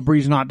what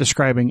Bree's not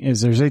describing is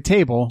there's a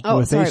table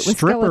with a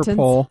stripper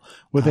pole,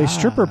 a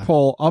stripper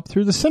pole up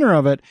through the center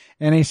of it,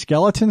 and a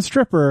skeleton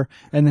stripper,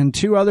 and then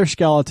 2 other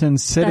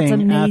skeletons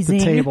sitting at the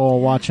table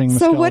watching the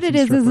skeleton what it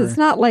is stripper. it's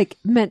not like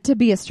meant to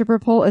be a stripper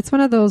pole. It's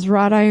one of those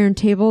wrought iron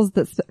tables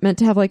that's meant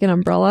to have like an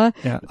umbrella.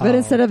 Yeah. But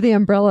instead of the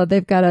umbrella,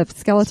 they've got a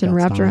skeleton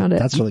wrapped around it.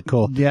 That's really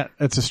cool. Yeah,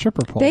 it's a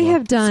stripper pole. They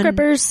have done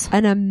Strippers.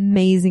 an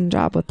amazing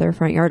job with their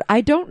front yard.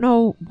 I don't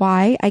know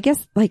why. I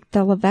guess like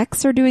the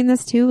Levesques are doing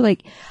this too.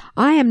 Like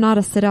I am not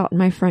a sit out in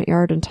my front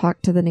yard and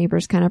talk to the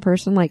neighbors kind of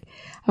person. Like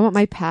I want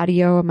my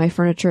patio and my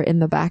furniture in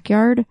the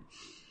backyard.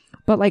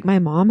 But like my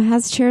mom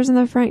has chairs in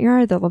the front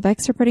yard. The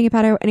Levesques are putting a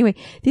patio. Anyway,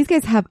 these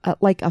guys have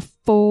like a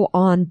full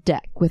on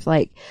deck with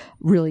like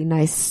really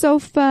nice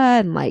sofa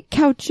and like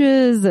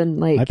couches and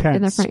like My parents,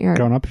 in the front yard.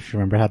 growing up, if you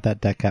remember, had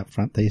that deck out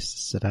front. They used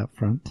to sit out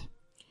front.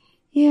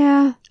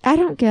 Yeah, I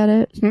don't get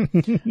it.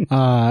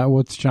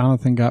 What's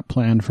Jonathan got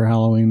planned for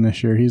Halloween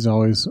this year? He's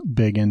always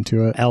big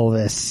into it.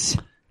 Elvis.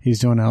 He's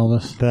doing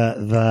Elvis.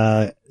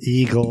 The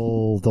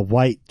eagle, the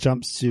white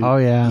jumpsuit. Oh,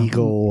 yeah.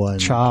 Eagle and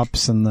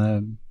Chops and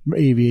the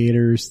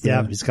aviators.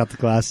 Yeah, he's got the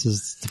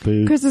glasses, the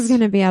boots. Chris is going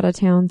to be out of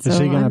town, so Is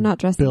he I'm gonna not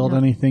dressing build up.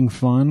 anything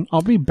fun?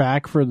 I'll be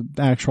back for the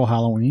actual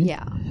Halloween.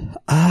 Yeah.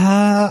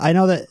 I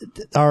know that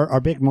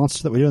our big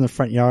monster that we do in the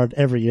front yard,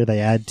 every year they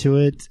add to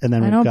it. And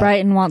then I know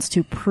Brighton wants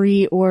to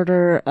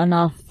pre-order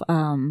enough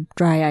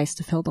dry ice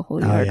to fill the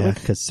whole yard with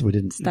because we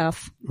didn't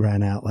stuff.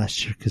 Ran out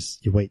last year because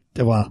you wait.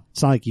 Well,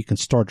 it's not like you can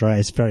store dry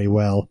ice very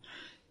well.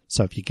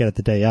 So if you get it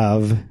the day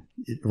of,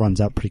 it runs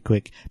out pretty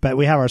quick. But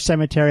we have our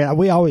cemetery.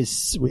 We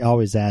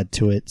always add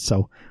to it.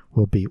 So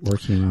we'll be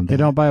working on that. They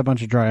don't buy a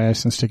bunch of dry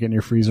ice and stick it in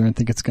your freezer and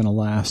think it's going to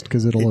last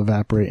because it'll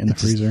evaporate in the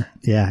freezer.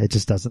 Yeah, it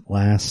just doesn't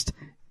last.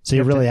 So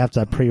you really have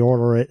to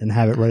pre-order it and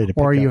have it ready to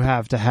pick Or you up.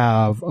 have to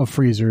have a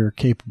freezer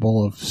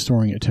capable of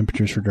storing at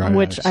temperatures for dry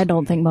Which ice. I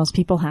don't think most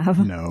people have.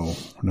 No.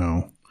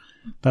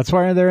 That's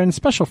why they're in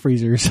special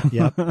freezers.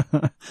 Yep.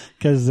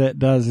 Because it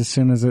does, as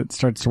soon as it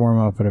starts to warm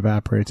up, it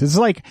evaporates. It's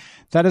like,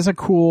 that is a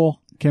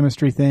cool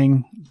chemistry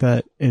thing,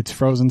 that it's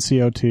frozen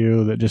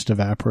CO2 that just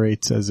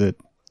evaporates as it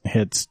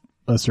hits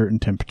a certain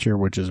temperature,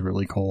 which is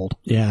really cold.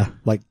 Yeah,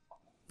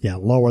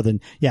 lower than,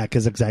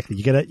 because exactly.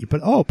 You get it,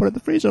 put it in the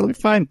freezer, it'll be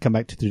fine. Come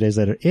back 2-3 days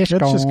later, it's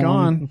just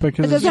gone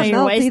because It doesn't So you're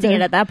melt wasting either.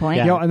 it at that point.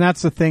 Yeah. and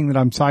that's the thing that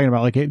I'm talking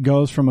about. Like, it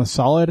goes from a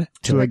solid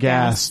to a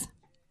gas,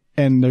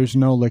 and there's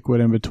no liquid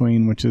in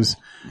between, which is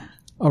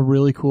a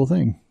really cool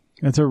thing.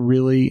 It's a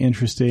really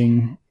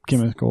interesting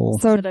chemical.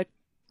 So Is it a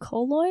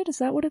colloid? Is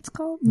that what it's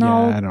called?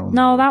 No, I don't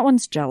no, know. that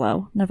one's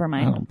Jello. Never I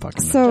mind. don't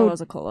fucking know. So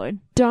Jello's a colloid.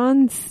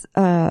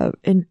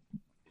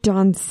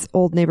 Don's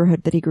old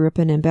neighborhood that he grew up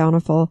in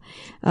Bountiful,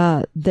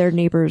 their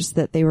neighbors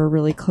that they were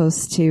really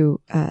close to,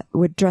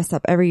 would dress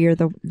up every year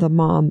the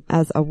mom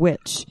as a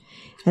witch.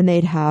 And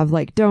they'd have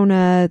like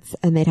donuts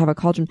and they'd have a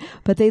cauldron,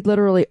 but they'd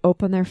literally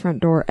open their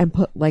front door and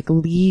put like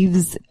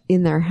leaves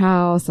in their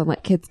house and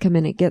let kids come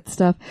in and get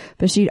stuff.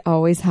 But she'd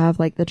always have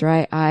like the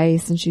dry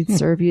ice and she'd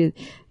serve you,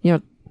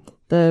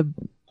 the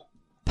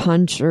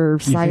punch or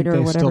cider or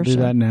You think they whatever. still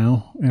do that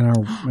now?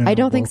 I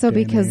don't think so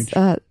because,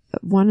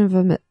 one of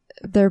them,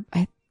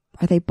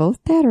 are they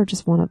both dead or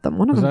just one of them?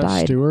 One of Was them that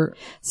died.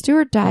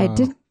 Stuart? Died.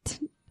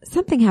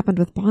 Something happened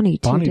with Bonnie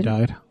too? Bonnie didn't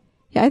it? died.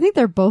 Yeah, I think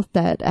they're both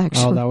dead.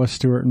 Actually, Oh, that was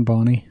Stuart and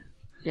Bonnie.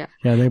 Yeah.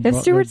 Yeah. if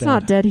Stuart's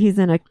not dead, he's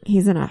in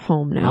a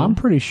home now. I'm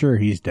pretty sure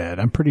he's dead.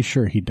 I'm pretty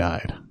sure he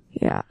died.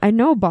 Yeah, I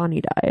know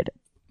Bonnie died.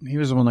 He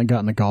was the one that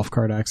got in the golf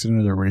cart accident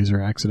or the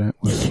razor accident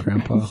with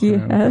Grandpa.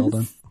 Yes.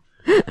 Belden.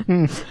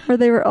 Where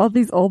they were all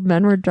these old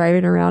men were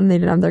driving around and they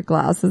didn't have their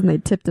glasses and they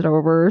tipped it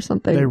over or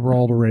something. They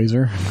rolled a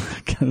razor.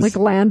 'Cause like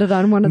landed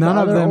on one of the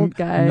other old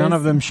guys. None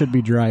of them should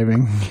be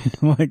driving.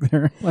 like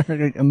they're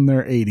in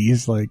their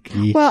 80s. Like,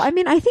 Well, I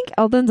mean, I think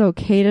Eldon's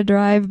okay to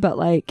drive, but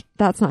like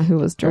that's not who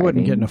was I driving.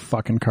 wouldn't get in a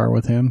fucking car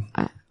with him.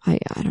 I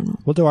don't know.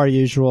 We'll do our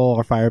usual,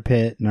 our fire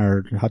pit and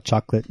our hot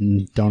chocolate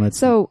and donuts.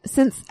 So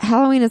since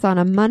Halloween is on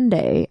a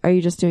Monday, are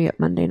you just doing it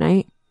Monday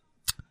night?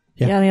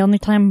 Yeah. Yeah, the only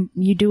time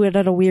you do it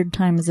at a weird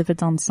time is if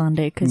it's on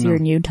Sunday because you're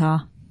in Utah.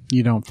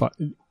 You don't.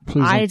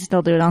 Please. I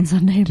still do it on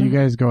Sunday. Do you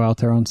guys go out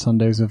there on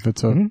Sundays if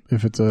it's a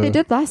They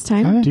did last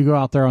time. Do you go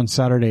out there on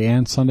Saturday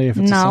and Sunday if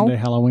it's a No. Sunday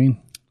Halloween?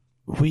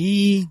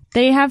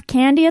 They have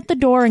candy at the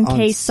door in On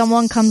case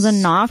someone comes and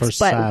for knocks, but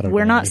Saturday.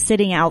 we're not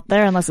sitting out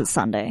there unless it's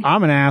Sunday.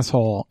 I'm an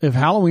asshole. If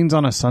Halloween's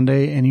on a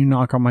Sunday and you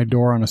knock on my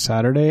door on a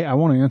Saturday, I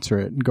won't answer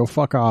it and go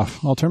fuck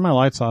off. I'll turn my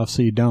lights off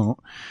so you don't.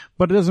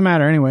 But it doesn't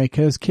matter anyway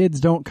because kids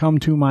don't come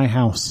to my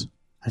house.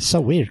 That's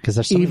so weird because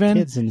there's so many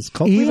kids in this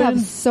culture. We have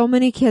so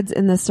many kids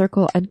in this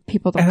circle and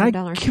people don't And come I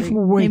down our give street.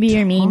 away Maybe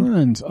you're mean.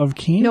 tons of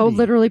candy. No,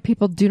 literally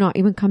people do not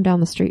even come down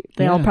the street.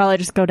 They all Yeah. probably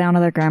just go down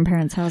to their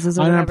grandparents' houses.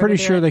 Or And I'm whatever pretty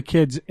to do sure it. the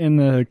kids in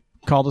the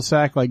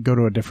cul-de-sac go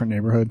to a different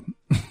neighborhood.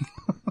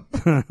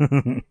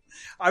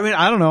 I mean,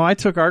 I don't know. I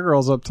took our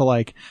girls up to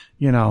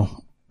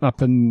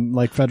up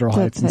in Federal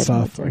Heights and That's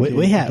stuff.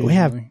 We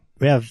have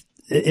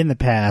in the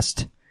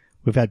past,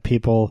 we've had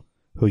people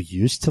who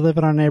used to live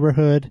in our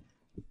neighborhood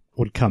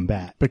would come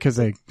back. Because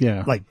they,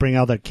 like bring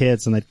all their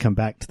kids and they'd come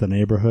back to the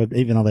neighborhood,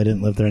 even though they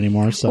didn't live there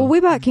anymore. So, well, we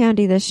bought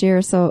candy this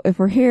year, so if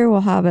we're here,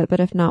 we'll have it, but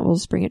if not, we'll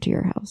just bring it to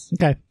your house.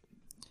 Okay.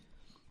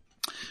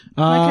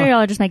 I like how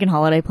y'all are just making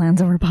holiday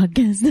plans over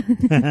podcast.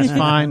 It's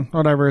fine.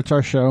 Whatever. It's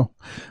our show.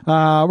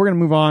 We're going to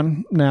move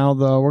on now,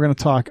 though. We're going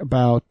to talk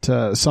about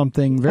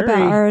something About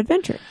our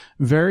adventure.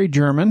 very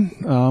German,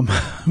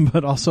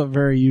 but also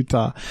very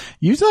Utah.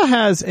 Utah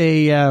has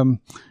a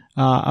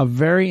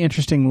very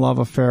interesting love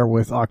affair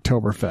with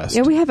Oktoberfest.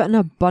 Yeah, we have an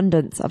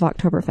abundance of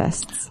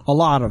Oktoberfests. A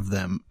lot of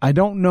them. I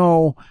don't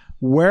know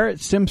where it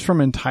stems from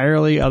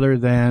entirely, other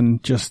than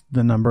just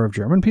the number of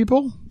German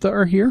people that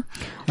are here.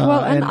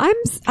 Well, and I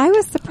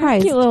was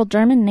surprised. Cute little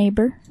German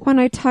neighbor. When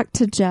I talked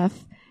to Jeff,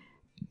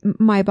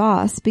 my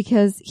boss,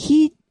 because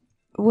he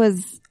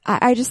was,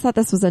 I just thought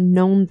this was a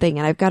known thing,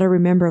 and I've got to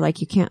remember,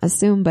 like, you can't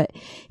assume, but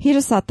he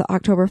just thought the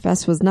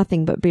Oktoberfest was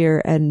nothing but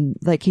beer, and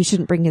like he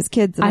shouldn't bring his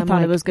kids. And I I'm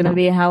thought like, it was going to no.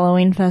 be a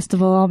Halloween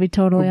festival. I'll be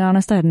totally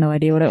honest. I had no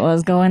idea what it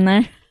was going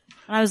there.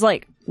 And I was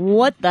like,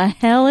 what the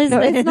hell is No,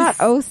 this? it's not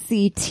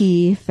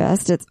OCT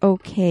Fest. It's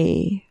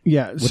okay.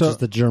 Yeah, Which so is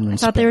the German I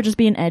thought they were just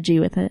being edgy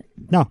with it.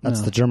 No,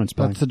 that's the German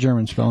spelling. that's the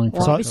German spelling.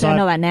 Well, obviously I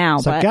know that now,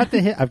 So but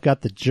I've got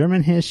the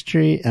German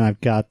history and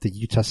I've got the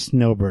Utah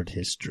snowbird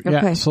history. Yeah,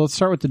 Okay. so let's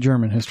start with the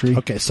German history.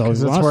 Okay, so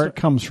 'cause that's where it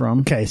comes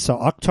from. Okay, so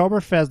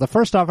Oktoberfest, the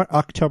first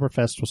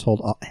Oktoberfest was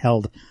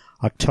held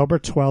October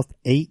 12th,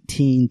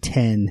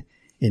 1810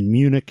 in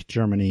Munich,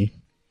 Germany,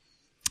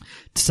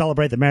 to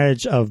celebrate the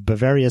marriage of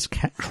Bavaria's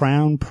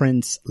Crown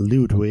Prince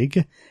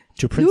Ludwig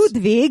to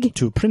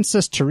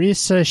Princess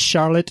Theresa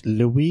Charlotte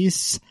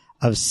Louise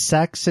of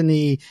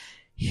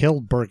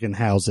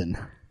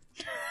Saxony-Hildburgenhausen.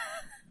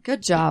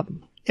 Good job.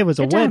 It was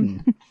a Good job.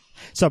 wedding.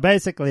 So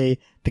basically,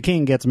 the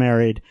king gets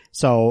married.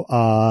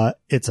 So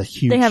it's a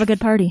huge. they have a good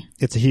party.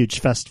 It's a huge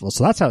festival.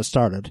 So that's how it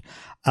started.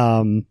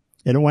 The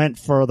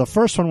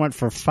first one went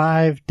for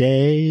 5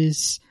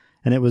 days,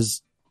 and it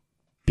was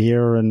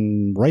beer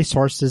and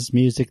racehorses,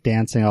 music,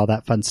 dancing, all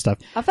that fun stuff.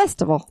 A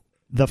festival.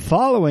 The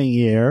following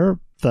year,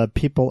 the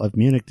people of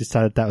Munich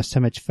decided that was so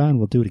much fun,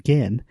 we'll do it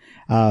again.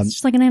 It's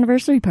just like an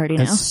anniversary party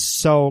And now.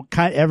 so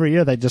every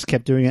year they just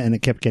kept doing it, and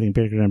it kept getting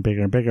bigger and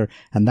bigger and bigger.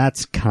 And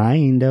that's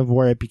kind of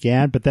where it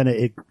began. But then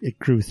it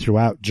grew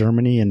throughout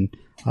Germany and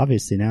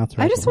obviously now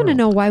throughout I just the want to world.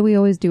 know why we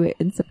always do it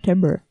in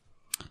September.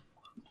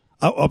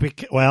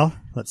 Well,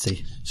 let's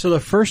see. So the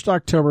first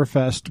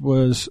Oktoberfest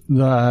was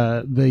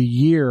the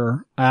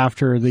year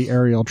after the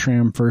aerial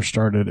tram first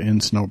started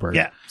in Snowbird.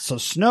 Yeah. So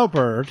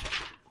Snowbird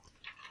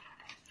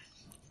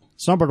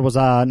was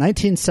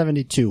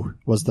 1972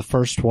 was the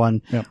first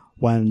one. Yep.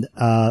 When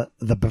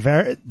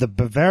the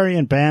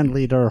Bavarian band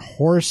leader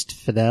Horst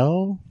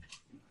Fidel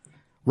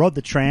rode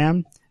the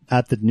tram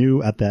at the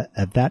new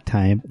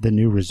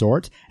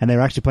resort, and they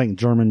were actually playing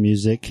German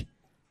music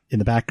in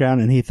the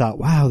background, and he thought,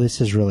 wow,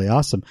 this is really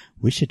awesome.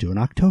 We should do an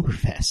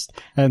Oktoberfest.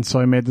 And so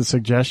I made the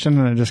suggestion,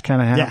 and it just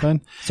kind of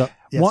happened. So,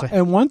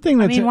 And one thing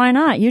I that's mean, why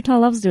not? Utah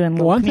loves doing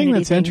little one thing community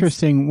that's things.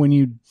 interesting when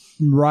you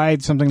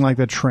ride something like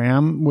the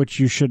tram, which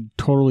you should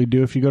totally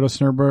do if you go to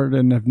Snowbird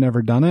and have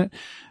never done it.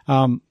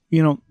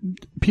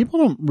 People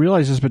don't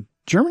realize this, but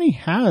Germany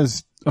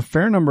has a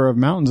fair number of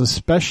mountains,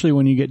 especially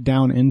when you get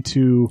down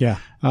into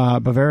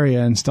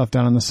Bavaria and stuff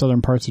down in the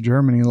southern parts of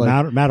Germany.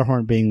 Like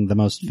Matterhorn being the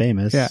most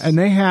famous. Yeah, and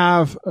they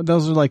have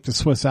those are like the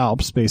Swiss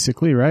Alps,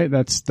 basically, right?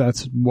 That's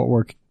what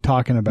we're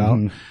talking about.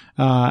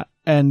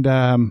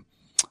 Mm-hmm.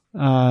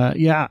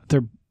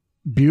 They're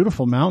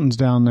beautiful mountains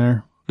down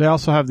there. They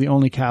also have the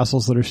only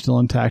castles that are still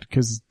intact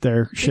because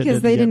their shit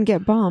didn't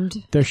get bombed.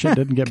 Their shit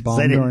didn't get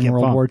bombed didn't during get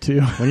World bombed. War II.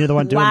 When you're the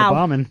one doing the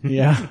bombing.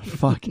 Yeah,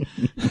 fuck.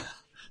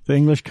 The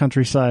English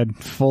countryside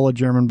full of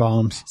German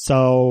bombs.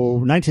 So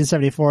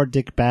 1974,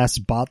 Dick Bass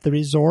bought the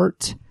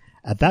resort.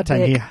 At that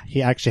time,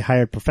 he actually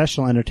hired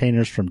professional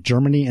entertainers from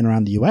Germany and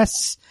around the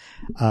U.S.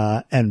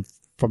 And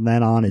from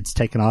then on, it's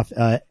taken off.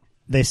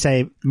 They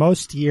say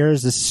most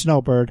years, this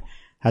Snowbird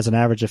has an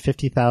average of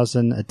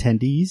 50,000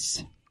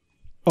 attendees.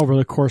 Over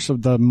the course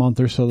of the month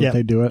or so that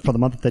they do it. For the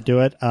month that they do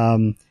it.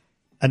 An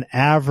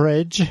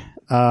average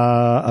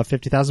of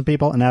 50,000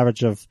 people, an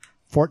average of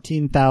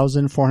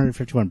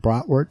 14,451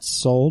 bratwursts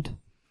sold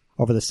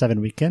over the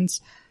 7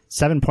 weekends.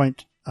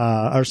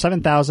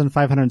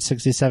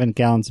 7,567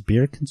 gallons of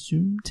beer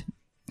consumed.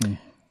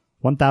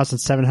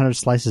 1,700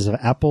 slices of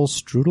apple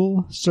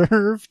strudel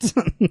served.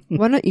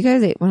 You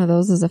guys ate one of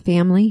those as a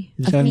family?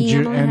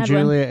 And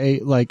Julia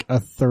ate like a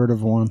third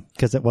of one.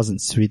 Because it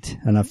wasn't sweet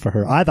enough for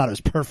her. I thought it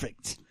was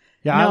perfect.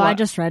 Yeah, No, I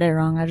just read it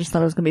wrong. I just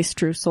thought it was going to be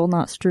streusel,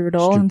 not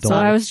strudel. And so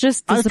I was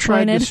just I've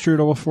tried the disappointed.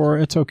 strudel before.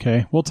 It's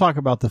okay. We'll talk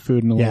about the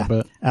food in a little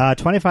bit.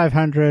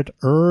 2,500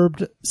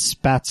 herbed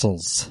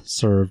spatzels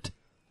served.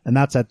 And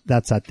that's at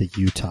the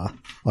Utah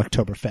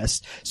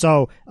Oktoberfest.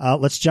 So,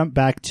 let's jump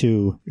back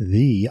to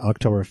the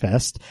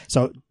Oktoberfest.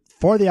 So,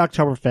 for the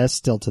Oktoberfest,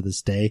 still to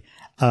this day,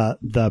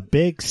 the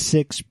big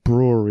 6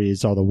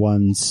 breweries are the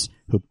ones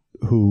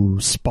who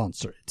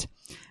sponsor it.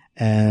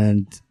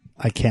 And,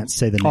 I can't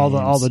say the names.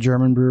 All the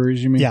German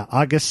breweries, you mean? Yeah,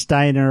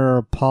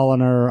 Augustiner,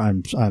 Polliner.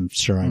 I'm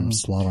sure I'm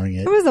slaughtering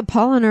it. There was a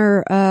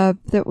Polliner,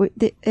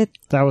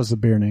 That was the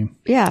beer name.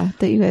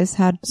 that you guys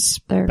had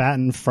there.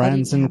 Batten,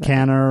 Franz, and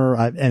Canner.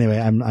 Anyway,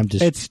 I'm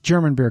just... It's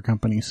German beer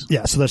companies.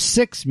 Yeah, so there's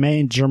 6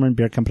 main German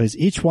beer companies.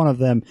 Each one of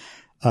them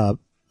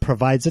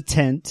provides a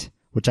tent,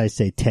 which I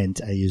say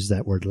tent, I use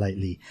that word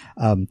lightly,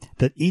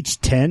 that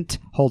each tent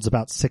holds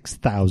about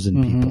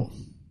 6,000 people.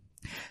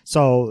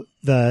 So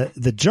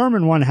the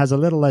German one has a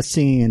little less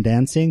singing and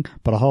dancing,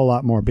 but a whole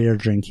lot more beer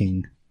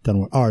drinking than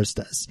what ours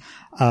does.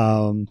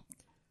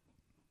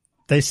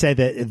 They say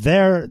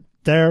that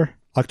their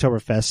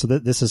Oktoberfest, so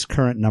this is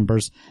current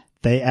numbers,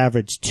 they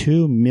average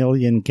 2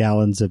 million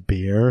gallons of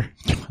beer.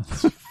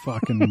 That's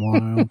fucking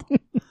wild.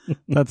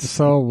 That's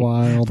so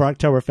wild. For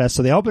Oktoberfest.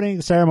 So the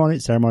opening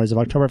ceremonies of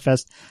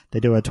Oktoberfest, they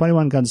do a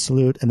 21-gun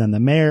salute, and then the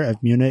mayor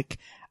of Munich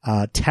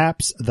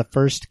taps the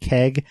first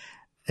keg,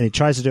 and he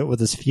tries to do it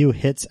with as few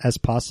hits as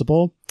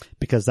possible,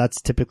 because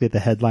that's typically the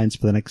headlines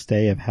for the next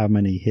day of how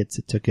many hits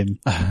it took him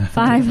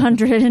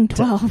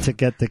 512 to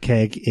get the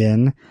keg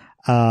in.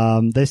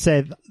 They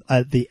say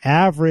the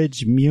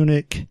average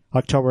Munich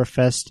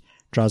Oktoberfest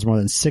draws more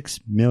than 6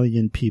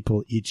 million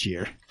people each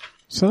year.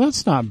 So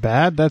that's not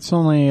bad. That's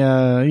only,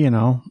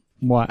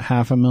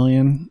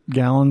 500,000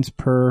 gallons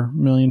per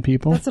million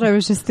people? That's what I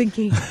was just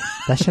thinking.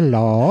 That's a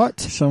lot.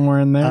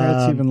 Somewhere in there.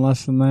 It's even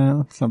less than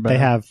that. It's not bad. They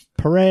have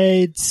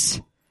parades.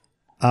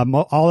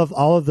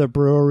 All of the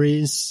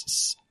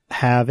breweries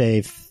have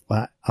a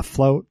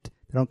float.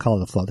 They don't call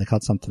it a float. They call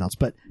it something else,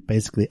 but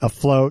basically a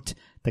float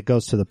that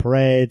goes to the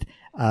parade.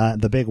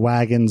 The big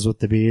wagons with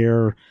the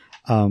beer.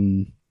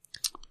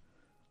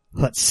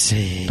 Let's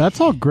see.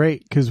 That's all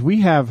great, because we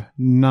have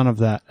none of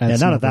that.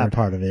 None of that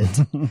part of it.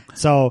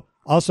 So,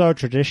 also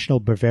traditional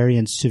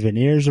Bavarian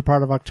souvenirs are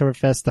part of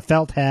Oktoberfest. The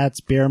felt hats,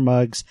 beer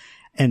mugs,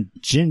 and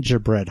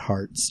gingerbread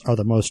hearts are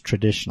the most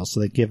traditional. So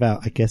they give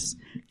out, I guess,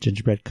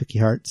 gingerbread cookie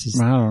hearts.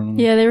 I don't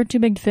know. Yeah, they were too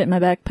big to fit in my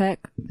backpack.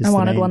 I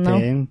wanted one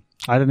though.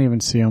 I didn't even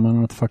see them. I don't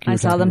know what the fuck you were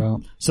talking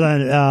about. So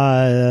then,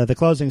 the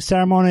closing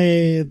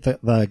ceremony,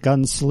 the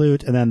gun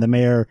salute, and then the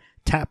mayor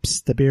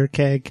taps the beer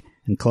keg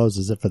and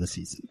closes it for the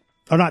season.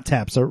 Or not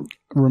taps, or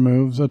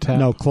removes a tap.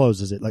 No,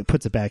 closes it, like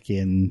puts it back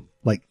in,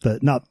 like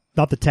not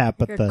the tap,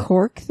 but the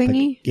cork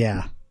thingy.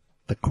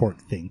 The cork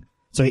thing.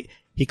 So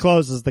he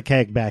closes the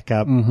keg back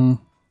up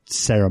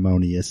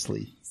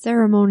ceremoniously.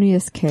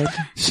 Ceremonious keg.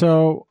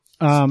 So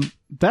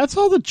that's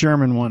all the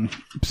German one.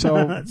 So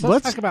let's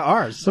talk about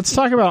ours. Let's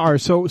talk about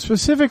ours. So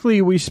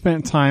specifically, we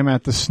spent time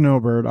at the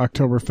Snowbird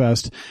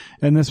Oktoberfest,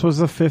 and this was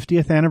the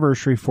 50th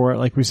anniversary for it.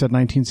 Like we said,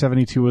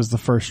 1972 was the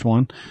first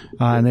one,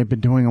 and they've been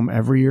doing them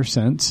every year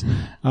since.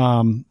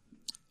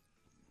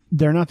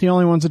 They're not the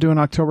only ones that do an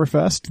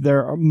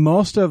Oktoberfest.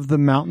 Most of the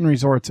mountain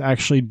resorts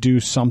actually do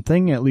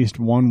something at least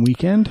one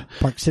weekend.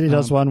 Park City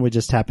does one. We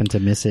just happen to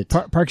miss it.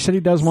 Park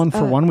City does one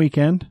for one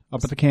weekend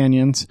up at the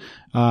canyons.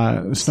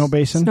 Snow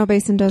Basin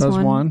does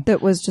one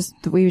that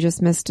we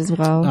just missed as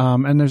well.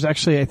 And there's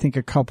actually, I think,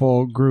 a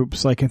couple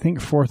groups, like I think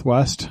Fourth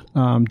West,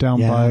 down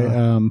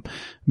by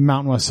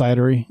Mountain West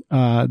Cidery.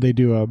 They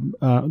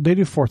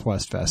do Fourth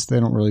West Fest.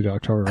 They don't really do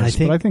Oktoberfest,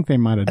 but I think they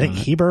might have done it. I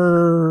think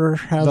Heber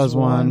does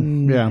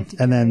one. Yeah.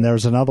 And then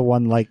there's another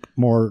one like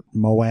more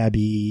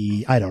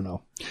Moab-y. I don't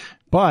know.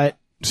 But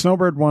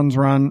Snowbird runs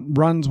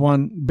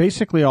one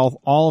basically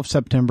all of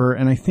September,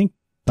 and I think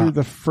through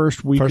the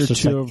first week or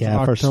two of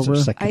October.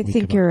 I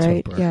think you're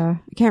right. Yeah.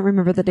 I can't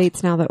remember the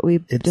dates now that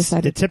we've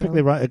decided. It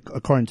typically,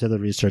 according to the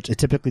research, it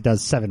typically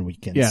does 7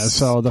 weekends. Yeah.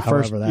 So the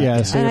first, So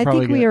and I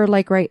think we are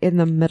like right in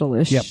the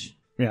middle-ish. Yep.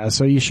 Yeah.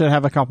 So you should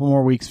have a couple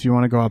more weeks if you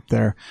want to go up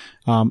there.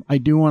 I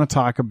do want to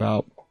talk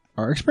about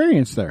our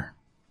experience there.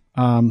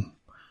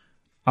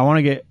 I want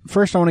to get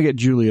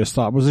Julia's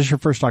thought. Was this your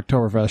first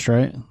Oktoberfest,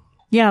 right?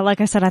 Yeah,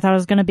 like I said, I thought it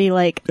was going to be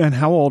like... And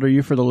how old are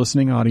you for the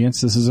listening audience?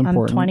 This is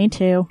important. I'm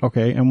 22.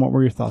 Okay, and what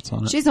were your thoughts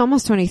on it? She's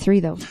almost 23,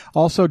 though.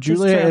 Also,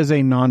 Julia is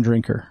a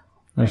non-drinker.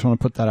 I just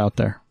want to put that out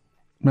there.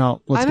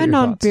 Now, let's I'm get a your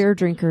non-beer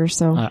drinker,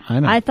 so...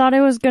 I know. I thought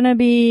it was going to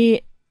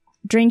be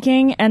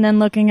drinking and then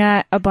looking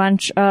at a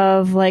bunch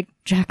of, like,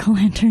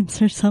 jack-o'-lanterns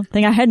or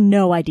something. I had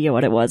no idea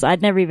what it was. I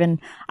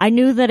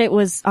knew that it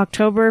was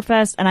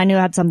Oktoberfest, and I knew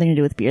it had something to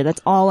do with beer.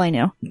 That's all I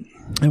knew.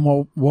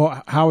 And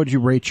how would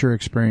you rate your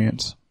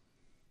experience?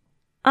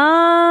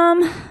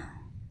 Like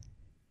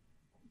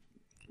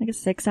a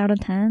 6 out of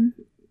 10.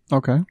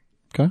 Okay.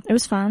 It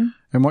was fun.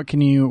 And what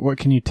can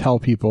you tell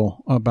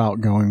people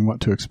about going? What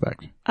to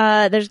expect?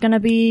 There's gonna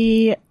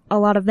be a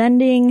lot of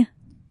vending.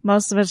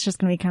 Most of it's just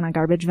gonna be kind of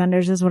garbage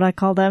vendors, is what I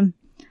call them.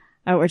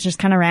 Or it's just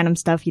kind of random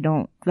stuff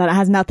that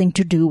has nothing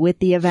to do with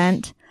the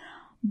event.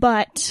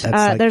 But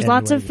there's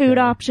lots of food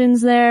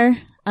options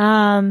there.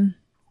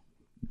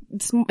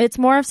 It's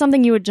more of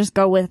something you would just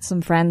go with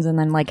some friends and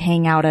then like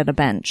hang out at a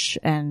bench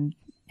and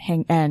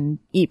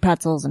eat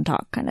pretzels and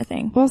talk kind of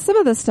thing. Well, some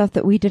of the stuff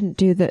that we didn't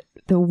do that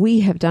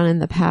we have done in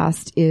the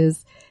past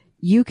is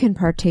you can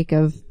partake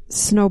of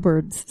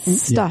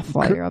Snowbird's stuff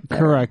while you're up there.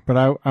 Correct,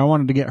 but I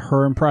wanted to get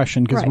her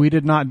impression because we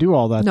did not do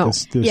all that. No.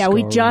 This Yeah,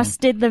 we go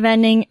just did the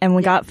vending and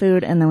we got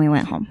food and then we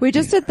went home. We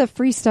just did the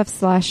free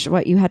stuff /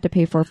 what you had to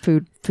pay for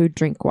food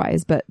drink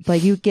wise, but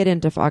like you get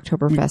into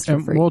Oktoberfest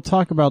for free. We'll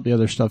talk about the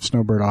other stuff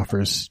Snowbird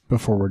offers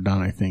before we're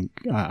done, I think.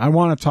 I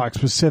want to talk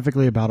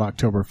specifically about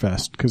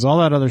Oktoberfest because all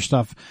that other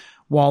stuff,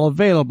 while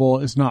available,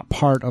 is not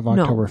part of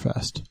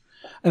Oktoberfest.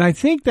 And I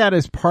think that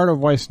is part of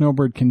why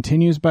Snowbird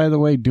continues, by the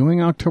way, doing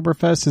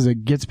Oktoberfest, is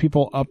it gets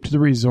people up to the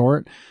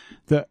resort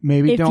that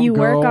maybe don't go. If you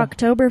work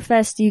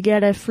Oktoberfest, you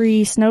get a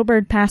free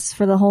Snowbird pass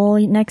for the whole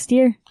next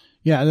year.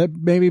 Yeah, that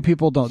maybe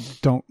people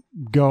don't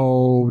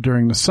go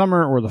during the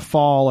summer or the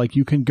fall. Like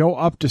you can go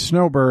up to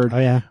Snowbird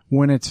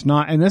when it's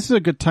not. And this is a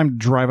good time to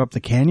drive up the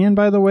canyon,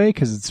 by the way,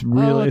 because it's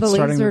really it's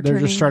starting. They're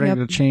just starting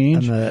to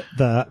change. And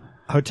the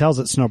hotels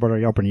at Snowbird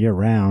are open year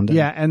round.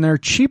 And they're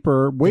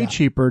cheaper, way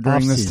cheaper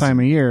during this time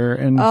of year.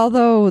 And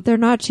although they're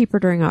not cheaper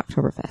during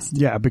Oktoberfest.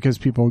 Yeah, because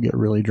people get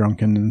really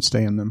drunken and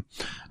stay in them.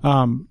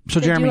 So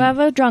Jeremy, you have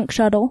a drunk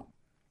shuttle?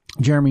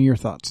 Jeremy, your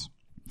thoughts?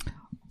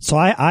 So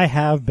I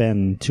have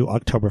been to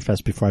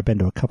Oktoberfest before. I've been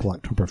to a couple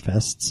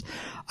Oktoberfests.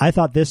 I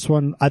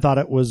thought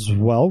it was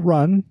well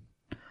run.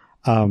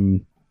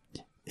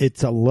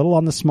 It's a little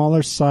on the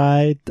smaller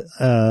side.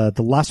 The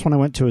last one I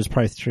went to was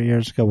probably 3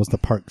 years ago was the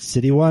Park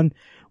City one,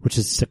 which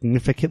is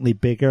significantly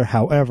bigger.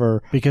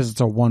 However, because it's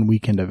a 1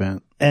 weekend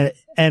event and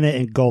it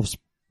engulfs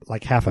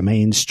like half a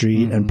Main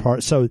Street and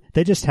part, so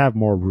they just have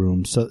more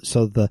room. So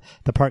the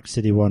Park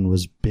City one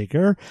was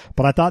bigger,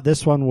 but I thought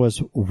this one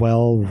was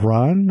well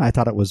run. I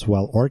thought it was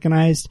well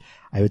organized.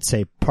 I would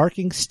say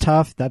parking's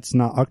tough. That's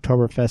not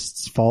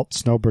Oktoberfest's fault.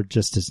 Snowbird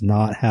just does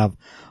not have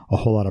a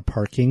whole lot of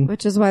parking.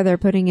 Which is why they're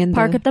putting in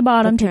park at the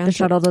bottom, take the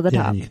shuttle to the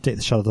top. Yeah, you can take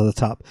the shuttle to the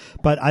top.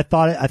 But I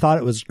thought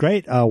it was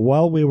great.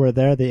 While we were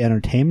there, the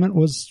entertainment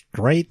was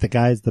great. The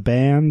guys, the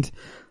band,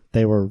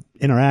 they were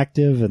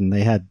interactive and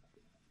they had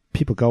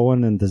people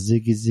going and the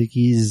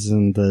ziggies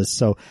and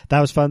so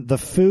that was fun. The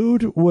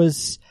food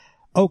was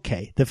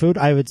okay. The food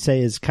I would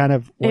say is kind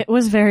of it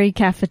was very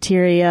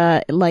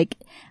cafeteria like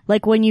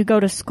when you go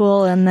to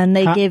school and then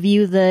they give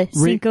you the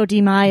Cinco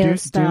de Mayo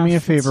stuff. Do me a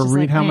favor,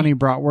 read how many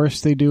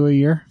bratwursts they do a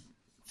year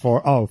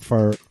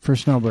for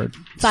Snowbird.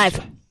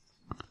 5.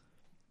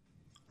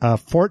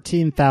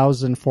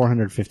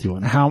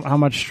 14,451. How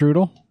much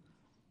strudel?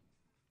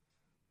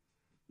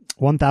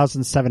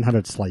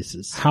 1,700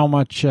 slices. How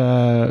much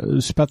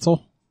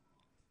Spätzle?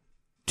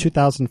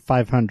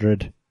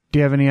 2,500. Do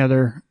you have any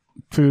other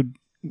food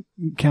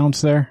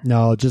counts there?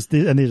 No, just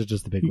and these are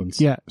just the big ones.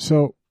 Yeah,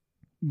 so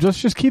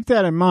just keep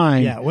that in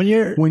mind. Yeah,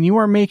 when you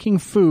are making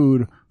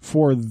food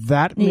for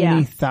that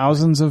many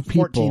thousands of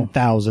people,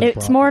 14,000.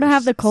 It's more to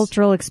have the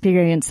cultural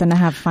experience than to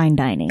have fine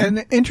dining. And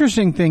the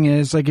interesting thing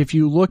is, like, if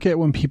you look at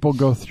when people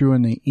go through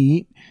and they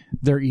eat,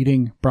 they're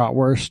eating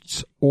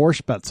bratwursts or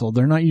Spätzle.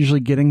 They're not usually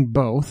getting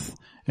both.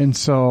 And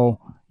so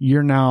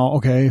you're now,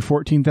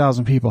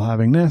 14,000 people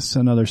having this,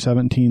 another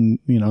 17,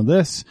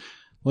 this.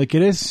 Like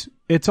it's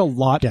a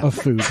lot of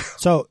food.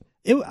 So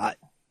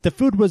the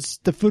food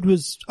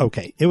was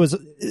okay. It was,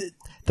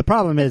 the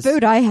problem is. The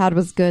food I had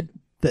was good.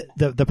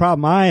 The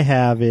problem I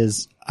have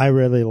is I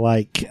really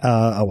like,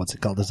 what's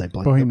it called?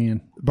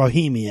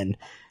 Bohemian.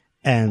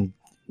 And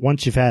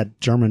once you've had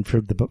German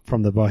food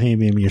from the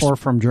Bohemian, or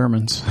from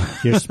Germans,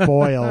 you're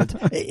spoiled.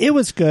 It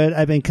was good.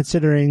 I mean,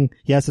 considering,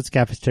 yes, it's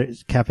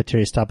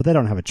cafeteria style, but they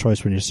don't have a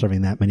choice when you're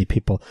serving that many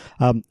people.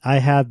 I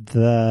had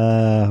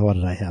what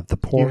did I have? The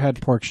pork. You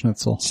had pork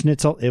schnitzel.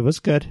 Schnitzel. It was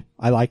good.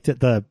 I liked it.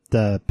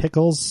 The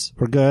pickles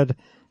were good.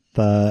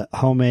 The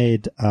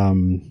homemade,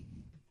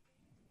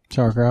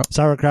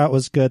 Sauerkraut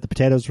was good. The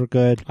potatoes were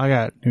good. I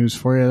got news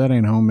for you. That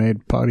ain't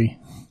homemade, buddy.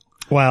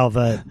 Well,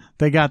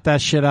 they got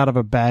that shit out of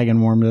a bag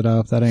and warmed it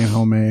up. That ain't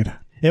homemade.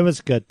 It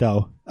was good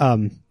though.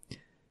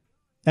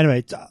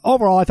 Anyway,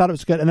 overall I thought it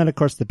was good. And then of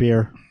course the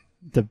beer,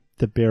 the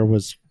beer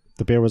was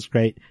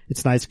great.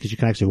 It's nice because you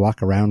can actually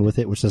walk around with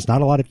it, which there's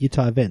not a lot of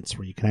Utah events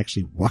where you can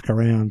actually walk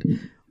around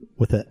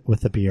with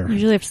a beer. You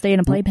usually have to stay in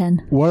a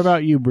playpen. What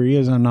about you, Bree,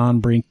 as a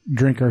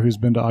non-drinker who's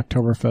been to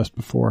Oktoberfest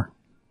before?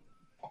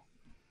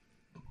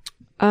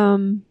 I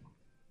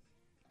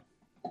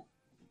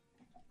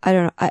don't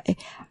know.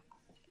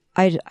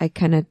 I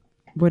kind of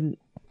wouldn't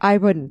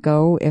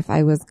go if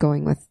I was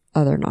going with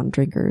other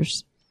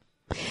non-drinkers.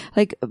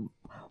 Like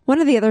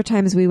one of the other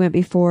times we went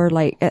before,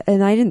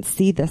 and I didn't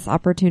see this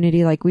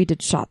opportunity, we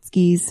did shot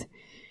skis,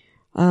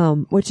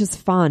 which is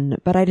fun,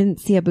 but I didn't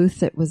see a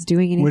booth that was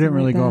doing anything. We didn't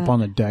really go up on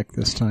the deck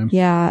this time.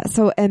 Yeah.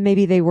 So, and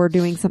maybe they were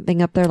doing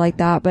something up there like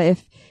that, but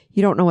if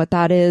you don't know what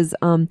that is,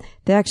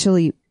 they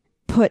actually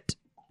put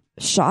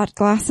shot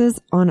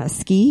glasses on a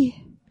ski.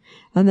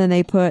 And then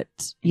they put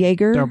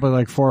Jaeger. There'll be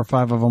like 4 or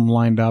 5 of them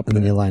lined up. And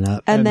then you line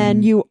up. And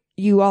then you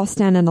all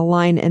stand in a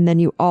line and then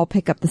you all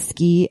pick up the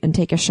ski and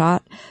take a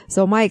shot.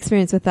 So my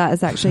experience with that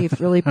is actually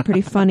really pretty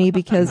funny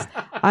because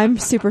I'm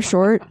super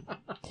short.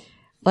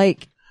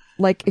 Like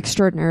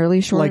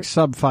extraordinarily short. Like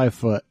sub 5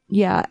 foot.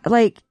 Yeah.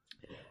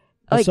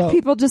 Like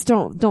people just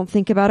don't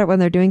think about it when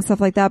they're doing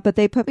stuff like that, but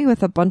they put me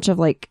with a bunch of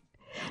like,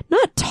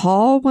 not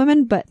tall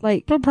women, but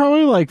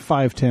probably like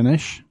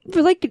 5'10"ish.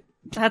 Like,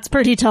 that's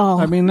pretty tall.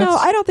 I mean, no,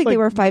 I don't think they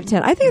were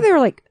 5'10". I think they were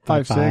like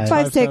 5'6",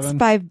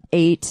 5'6",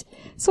 5'8".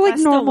 So like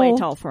that's normal, still way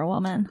tall for a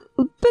woman,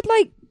 but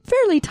like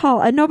fairly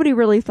tall, and nobody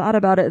really thought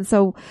about it. And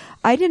so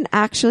I didn't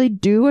actually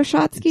do a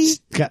shot ski. She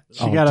got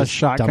a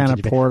shot kind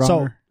of poured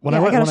on her.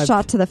 I got a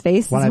shot to the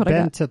face. When I've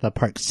been to the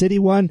Park City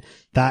one,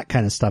 that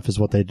kind of stuff is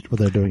what they're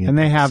doing. And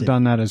they have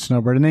done that at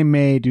Snowbird, and they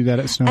may do that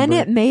at Snowbird. And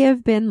it may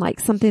have been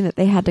like something that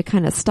they had to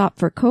kind of stop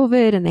for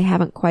COVID, and they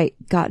haven't quite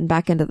gotten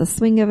back into the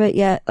swing of it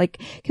yet.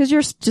 Like, cause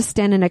you're just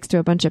standing next to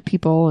a bunch of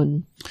people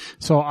and.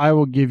 So I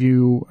will give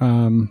you,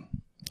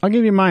 I'll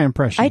give you my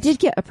impression. I did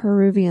get a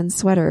Peruvian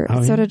sweater.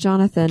 So did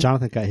Jonathan.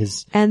 Jonathan got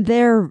his. And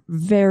they're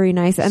very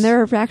nice. And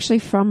they're actually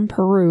from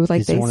Peru.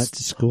 Like he's worn it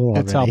to school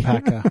already. It's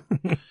alpaca.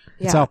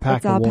 It's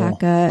alpaca wool.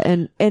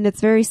 And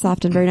it's very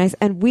soft and very nice.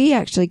 And we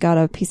actually got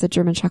a piece of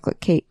German chocolate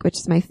cake, which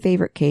is my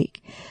favorite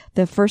cake.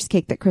 The first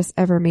cake that Chris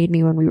ever made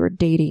me when we were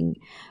dating.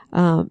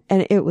 And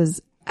it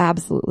was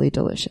absolutely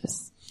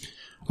delicious.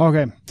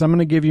 Okay. So I'm going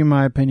to give you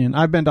my opinion.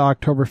 I've been to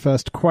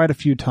Oktoberfest quite a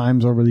few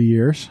times over the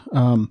years.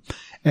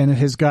 And it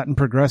has gotten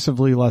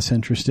progressively less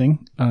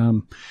interesting.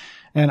 And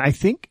I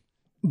think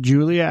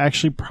Julia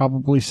actually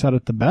probably said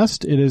it the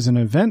best. It is an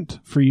event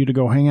for you to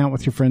go hang out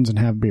with your friends and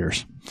have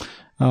beers.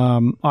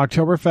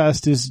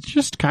 Oktoberfest is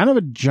just kind of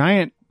a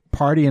giant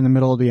party in the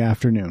middle of the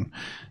afternoon.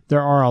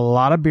 There are a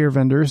lot of beer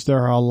vendors. There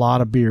are a lot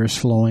of beers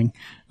flowing.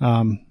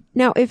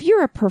 Now, if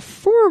you're a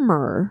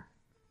performer,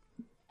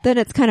 then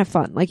it's kind of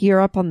fun. Like you're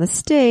up on the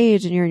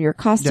stage and you're in your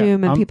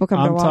costume and people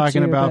come to watch you. I'm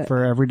talking about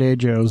for everyday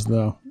Joes,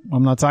 though.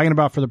 I'm not talking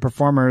about for the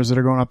performers that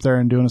are going up there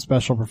and doing a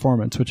special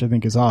performance, which I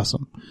think is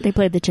awesome. They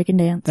played the chicken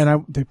dance.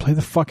 And they play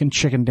the fucking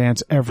chicken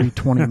dance every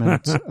 20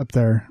 minutes up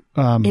there.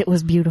 It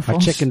was beautiful. Our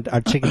chicken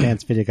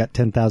dance video got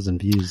 10,000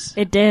 views.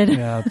 It did.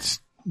 Yeah, it's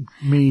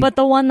me. But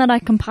the one that I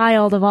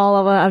compiled of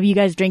all of you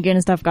guys drinking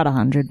and stuff got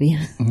 100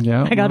 views.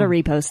 Yeah. I got to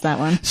repost that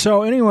one.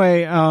 So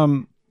anyway,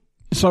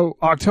 so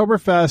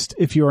Oktoberfest,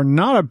 if you are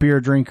not a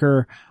beer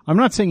drinker, I'm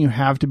not saying you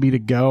have to be to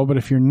go, but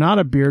if you're not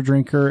a beer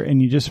drinker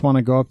and you just want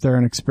to go up there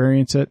and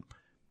experience it,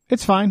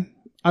 it's fine.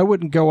 I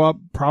wouldn't go up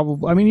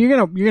probably. I mean, you're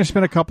going to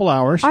spend a couple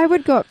hours. I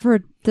would go up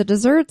for the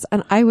desserts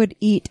and I would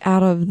eat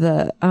out of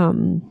the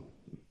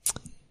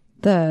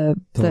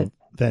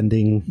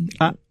vending.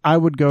 I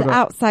would go to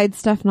outside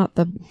stuff, not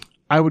the.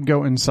 I would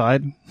go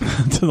inside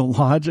to the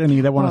lodge and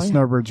eat at one of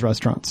Snowbird's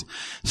restaurants.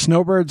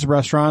 Snowbird's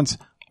restaurants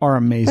are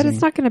amazing. But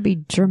it's not going to be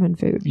German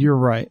food. You're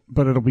right,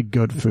 but it'll be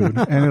good food,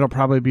 and it'll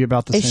probably be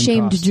about the same cost. I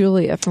shamed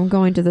Julia from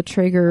going to the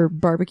Traeger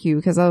barbecue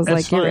because I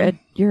was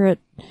you're at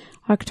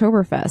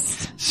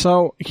Oktoberfest.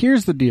 So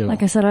here's the deal.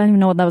 Like I said, I didn't even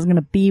know what that was going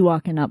to be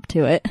walking up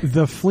to it.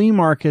 The flea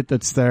market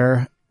that's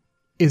there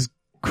is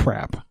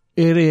crap.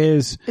 It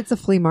is. It's a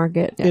flea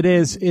market. Yeah. It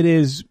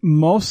is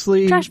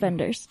mostly trash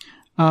vendors.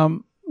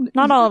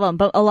 Not all of them,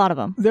 but a lot of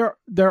them.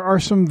 There are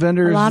some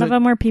vendors. A lot of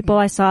them were people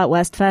I saw at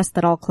Westfest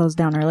that all closed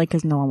down early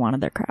because no one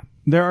wanted their crap.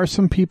 There are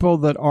some people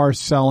that are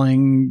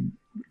selling.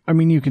 I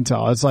mean, you can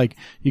tell. It's like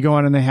you go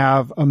in and they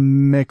have a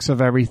mix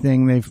of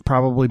everything. They've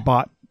probably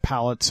bought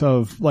pallets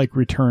of like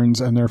returns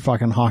and they're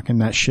fucking hawking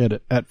that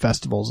shit at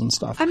festivals and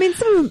stuff. I mean,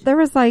 there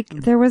was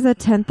a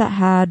tent that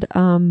had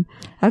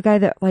a guy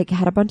that like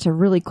had a bunch of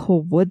really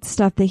cool wood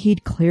stuff that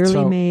he'd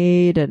clearly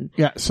made, and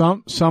yeah,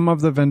 some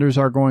of the vendors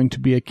are going to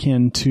be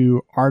akin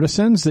to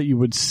artisans that you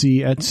would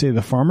see at, say,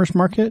 the farmers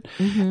market,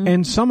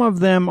 and some of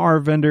them are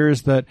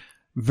vendors that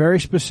very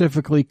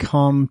specifically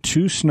come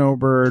to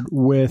Snowbird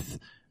with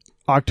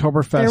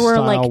Oktoberfest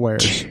style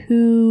wares.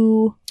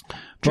 Two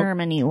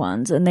Germany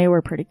ones, and they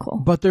were pretty cool.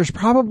 But there's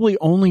probably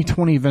only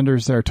 20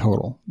 vendors there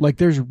total. Like,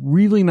 there's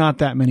really not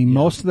that many. Yeah.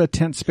 Most of the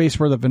tent space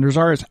where the vendors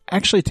are is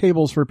actually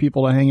tables for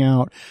people to hang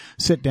out,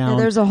 sit down,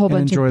 there's a whole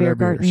and bunch enjoy of beer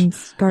their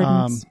beers.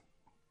 gardens.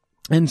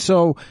 And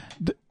so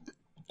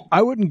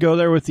I wouldn't go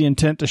there with the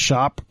intent to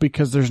shop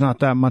because there's not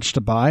that much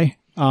to buy.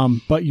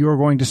 But you're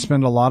going to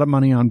spend a lot of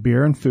money on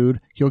beer and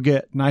food. You'll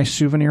get nice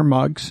souvenir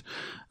mugs.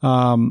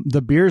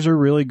 The beers are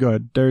really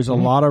good. There's a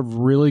lot of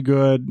really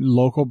good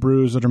local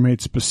brews that are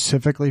made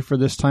specifically for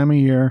this time of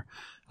year.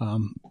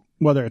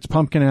 Whether it's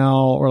pumpkin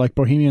ale or like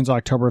Bohemian's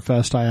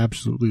Oktoberfest, I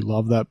absolutely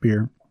love that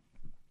beer.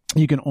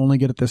 You can only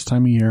get it this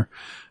time of year.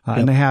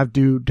 And they have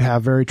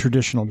very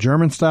traditional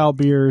German style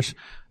beers,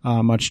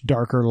 much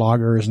darker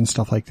lagers and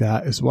stuff like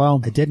that as well.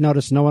 I did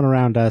notice no one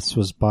around us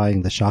was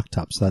buying the Shock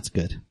Top, so that's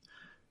good.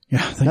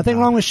 Yeah, nothing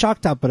wrong with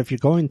Shock Top, but if you're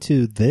going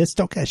to this,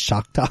 don't get a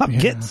Shock Top.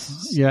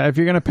 Yeah, if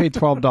you're going to pay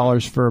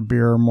 $12 for a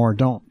beer or more,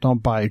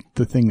 don't buy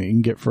the thing that you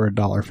can get for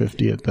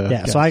 $1.50 at the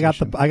gas so I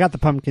station. got the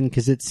pumpkin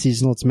because it's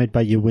seasonal. It's made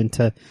by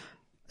Uwinta.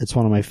 It's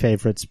one of my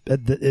favorites.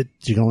 You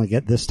can only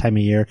get this time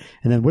of year.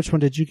 And then which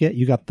one did you get?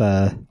 You got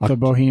the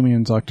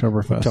Bohemian's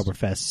Oktoberfest.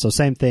 Oktoberfest. So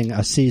same thing,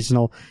 a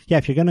seasonal. Yeah,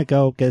 if you're going to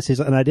go get a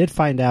seasonal. And I did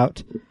find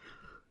out,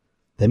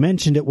 they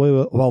mentioned it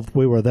while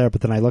we were there,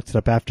 but then I looked it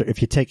up after.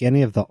 If you take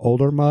any of the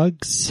older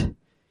mugs,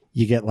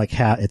 you get like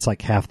it's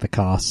like half the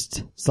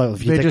cost. So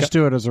if you they just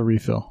do it as a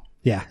refill.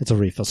 Yeah, it's a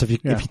refill. So if you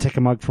take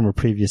a mug from a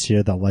previous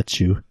year, they'll let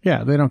you.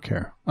 Yeah, they don't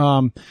care.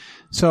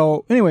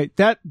 So anyway,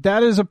 that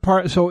is a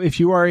part. So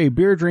if you are a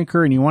beer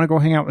drinker and you want to go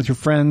hang out with your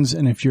friends,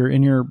 and if you're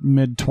in your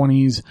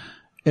mid-20s,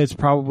 it's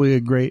probably a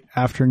great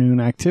afternoon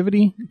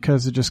activity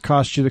because it just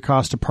costs you the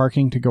cost of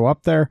parking to go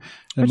up there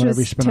and which whatever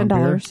you is spend on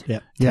beer.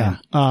 Yep.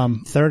 Yeah.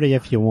 30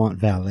 if you want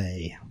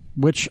valet.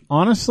 Which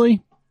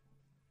honestly,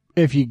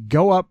 if you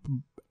go up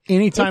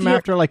anytime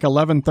after like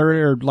 11:30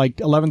 or like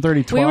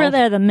 11:30, 12. We were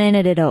there the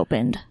minute it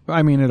opened.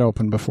 I mean, it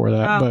opened before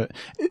that, but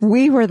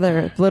we were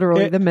there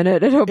literally the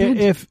minute it opened.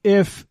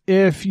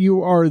 If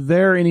you are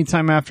there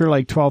anytime after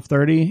like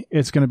 12:30,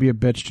 it's going to be a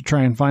bitch to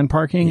try and find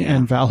parking,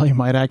 and valet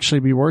might actually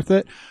be worth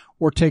it,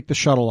 or take the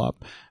shuttle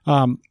up.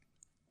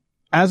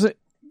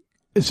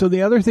 So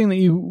the other thing that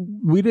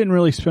we didn't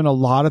really spend a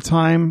lot of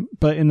time,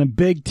 but in the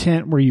big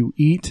tent where you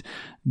eat,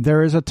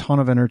 there is a ton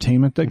of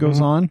entertainment that goes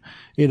on.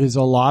 It is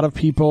a lot of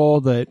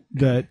people that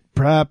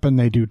prep and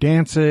they do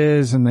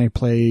dances and they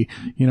play,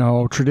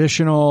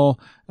 traditional,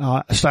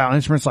 style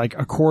instruments like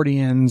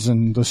accordions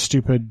and the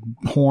stupid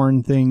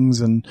horn things.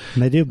 And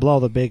they do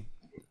blow the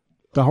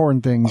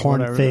horn things,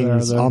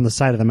 on the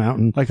side of the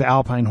mountain. Like the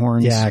alpine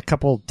horns. Yeah, a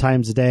couple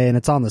times a day, and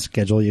it's on the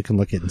schedule. You can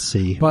look at and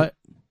see. But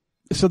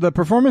so the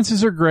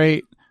performances are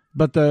great,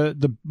 but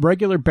the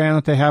regular band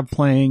that they have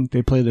playing,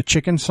 they play the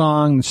chicken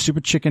song, the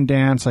stupid chicken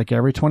dance, like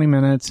every 20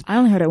 minutes. I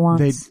only heard it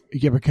once.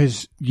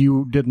 Because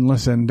you didn't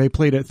listen. They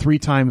played it 3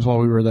 times while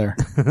we were there.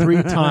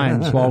 3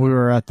 times while we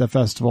were at the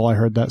festival, I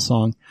heard that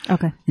song.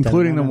 Okay.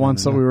 Including the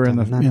once that we were in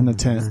the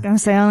tent. I was gonna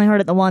say I only heard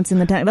it the once in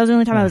the tent. That was the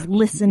only time I was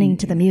listening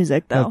to the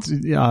music, though.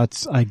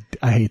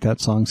 I hate that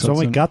song. So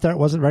when we got there, it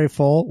wasn't very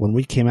full. When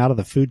we came out of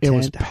the food tent, it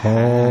was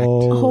packed.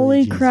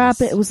 Holy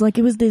crap! It was like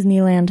it was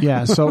Disneyland.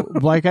 Yeah. So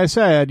like I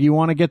said, you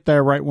want to get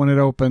there right when it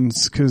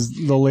opens, because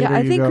the later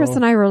I think Chris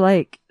and I were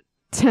like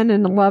 10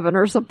 and 11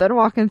 or something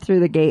walking through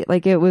the gate.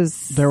 Like it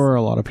was. There were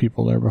a lot of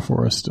people there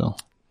before us still.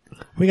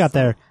 We got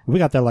there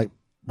like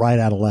right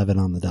at 11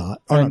 on the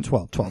dot. Or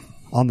 12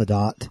 on the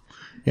dot.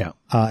 Yeah.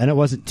 And it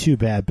wasn't too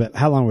bad, but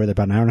how long were we there?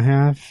 About an hour and a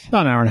half?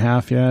 About an hour and a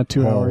half, yeah.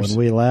 2 hours.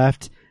 When we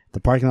left, the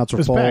parking lots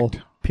were full.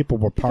 Packed. People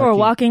were parking. People were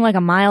walking like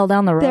a mile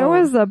down the road.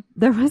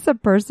 There was a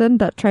person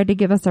that tried to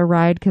give us a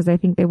ride because I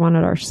think they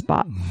wanted our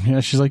spot. Yeah,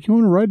 she's like, "You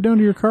want to ride down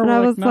to your car?" And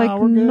I was like,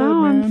 we're good,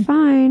 "No, man. I'm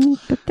fine,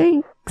 but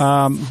thanks."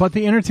 But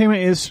the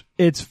entertainment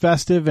it's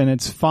festive and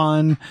it's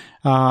fun,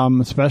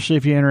 especially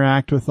if you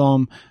interact with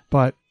them.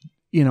 But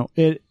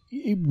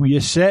you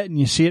sit and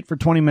you see it for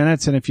 20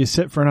 minutes, and if you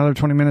sit for another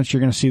 20 minutes,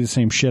 you're going to see the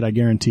same shit. I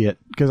guarantee it,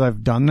 because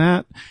I've done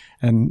that,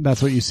 and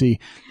that's what you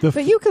see.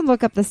 But you can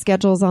look up the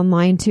schedules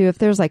online too. If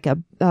there's like a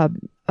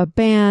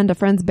band, a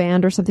friend's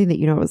band or something that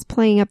is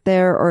playing up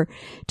there, or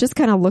just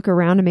kind of look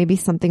around and maybe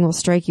something will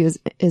strike you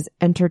as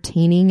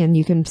entertaining, and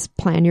you can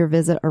plan your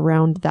visit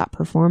around that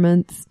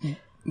performance.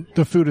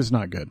 The food is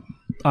not good.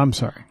 I'm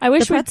sorry. I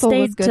wish we'd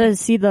stayed to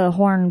see the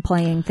horn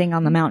playing thing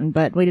on the mountain,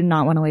 but we did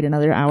not want to wait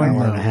another hour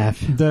and a half.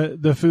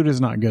 The food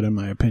is not good in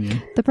my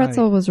opinion. The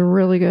pretzel was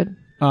really good.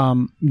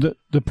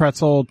 The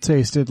pretzel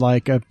tasted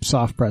like a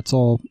soft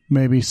pretzel,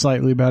 maybe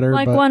slightly better.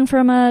 Like one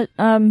from a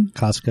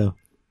Costco.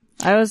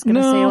 I was going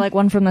to say like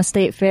one from the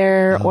state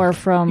fair or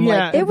from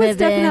like it was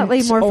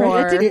definitely more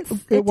fresh.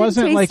 It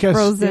wasn't like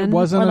frozen. It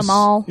wasn't or the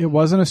mall. It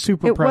wasn't a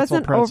super pretzel.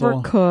 It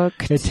wasn't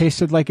overcooked. It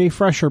tasted like a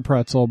fresher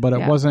pretzel, but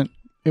it wasn't.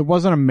 It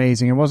wasn't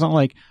amazing. It wasn't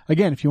like,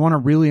 again, if you want a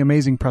really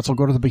amazing pretzel,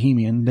 go to the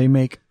Bohemian. They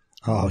make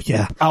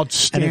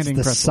outstanding and it's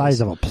the pretzels.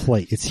 Size of a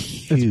plate. It's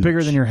huge. It's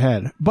bigger than your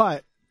head.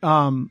 But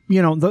so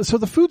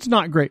the food's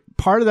not great.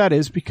 Part of that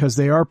is because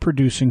they are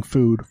producing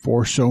food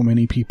for so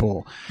many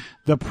people.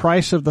 The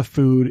price of the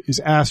food is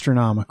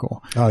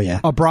astronomical. Oh yeah.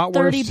 A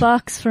bratwurst,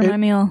 $30 for my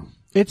meal.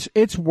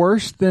 It's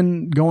worse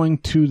than going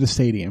to the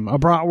stadium. A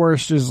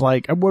bratwurst is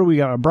like, what do we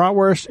got? A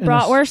bratwurst.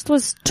 Bratwurst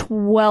was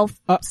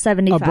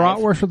 $12.75. A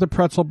bratwurst with a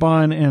pretzel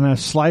bun and a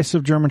slice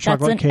of German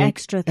chocolate cake,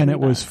 extra $3. And it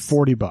was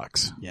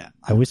 $40. Yeah,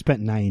 we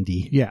spent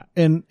 $90. Yeah,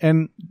 and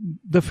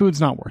the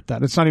food's not worth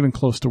that. It's not even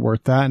close to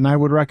worth that. And I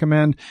would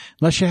recommend,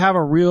 unless you have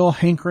a real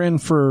hankering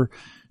for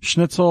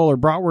schnitzel or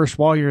bratwurst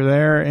while you're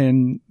there,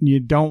 and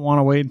you don't want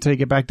to wait until you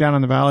get back down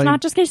in the valley. It's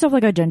not just get yourself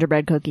like a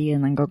gingerbread cookie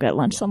and then go get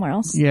lunch somewhere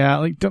else.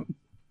 Yeah,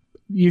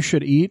 you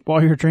should eat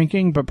while you're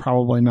drinking, but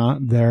probably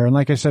not there. And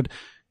like I said,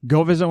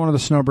 go visit one of the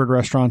Snowbird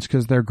restaurants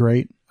because they're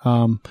great.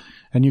 And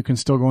you can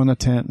still go in the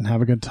tent and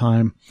have a good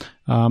time.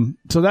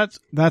 So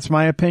that's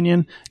my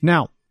opinion.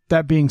 Now,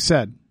 that being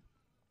said,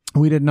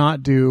 we did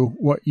not do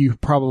what you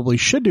probably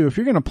should do. If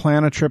you're going to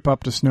plan a trip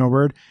up to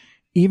Snowbird,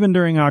 even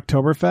during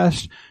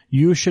Oktoberfest,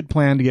 you should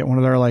plan to get one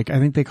of their, I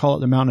think they call it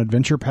the Mountain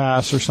Adventure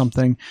Pass or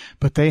something,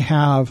 but they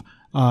have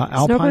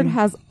Alpine. Snowbird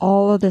has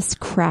all of this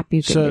crap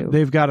you can do. So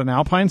they've got an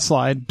Alpine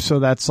slide. So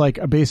that's like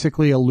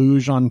basically a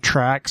luge on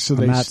tracks. So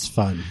that's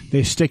fun.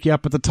 They stick you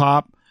up at the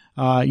top.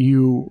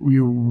 You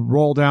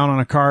roll down on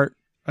a cart,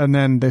 and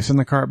then they send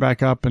the cart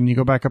back up, and you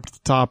go back up to the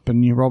top,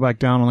 and you roll back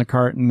down on the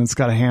cart, and it's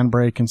got a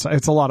handbrake, and so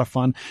it's a lot of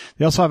fun.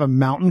 They also have a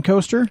mountain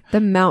coaster.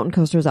 The mountain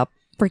coaster is a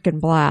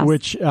freaking blast.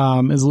 Which is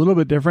a little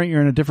bit different.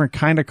 You're in a different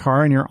kind of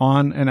car and you're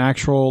on an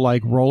actual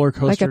like roller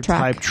coaster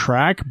type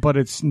track, but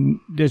it's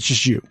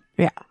just you.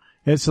 Yeah.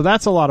 So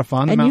that's a lot of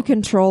fun. And you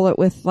control it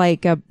with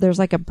there's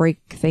like a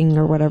brake thing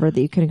or whatever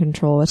that you can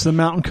control with. So the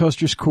mountain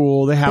coaster's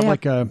cool. They have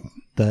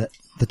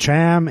the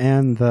tram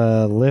and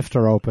the lift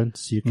are open,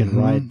 so you can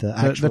ride the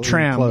actual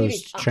tram.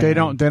 Enclosed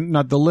tram.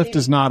 The lift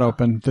is not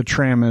open. The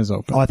tram is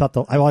open.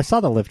 Oh, I saw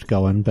the lift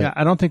going, but yeah,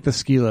 I don't think the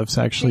ski lifts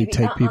actually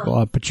take people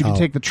up, but you can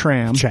take the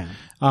tram.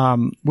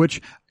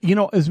 Which,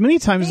 as many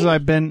times as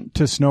I've been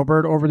to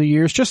Snowbird over the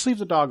years, just leave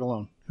the dog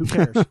alone. Who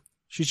cares?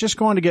 She's just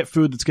going to get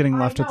food that's getting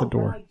left at the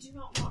door. I do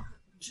not want her.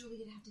 Julie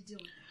to have to deal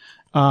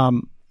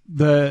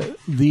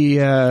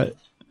with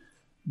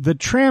The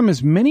tram,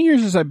 as many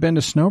years as I've been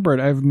to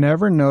Snowbird, I've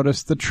never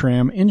noticed the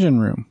tram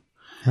engine room.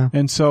 Huh.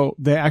 And so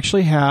they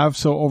actually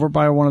have, over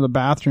by one of the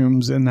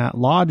bathrooms in that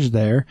lodge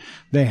there,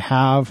 they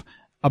have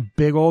a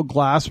big old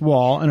glass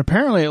wall. And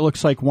apparently it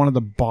looks like one of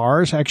the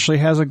bars actually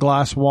has a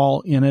glass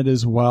wall in it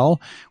as well,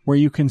 where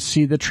you can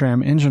see the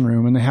tram engine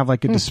room. And they have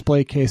like a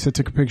display case. I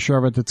took a picture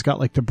of it that's got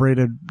like the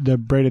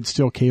braided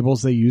steel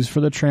cables they use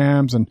for the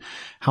trams and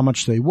how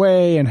much they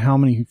weigh and how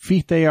many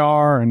feet they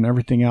are and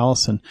everything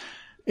else. And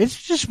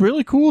it's just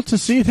really cool to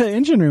see the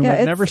engine room. Yeah,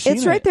 I've never seen it.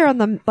 It's right there on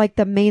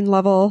the main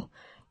level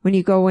when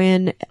you go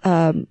in,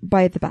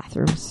 by the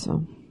bathrooms.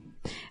 So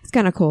it's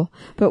kind of cool.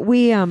 But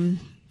we, one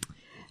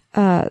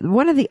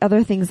of the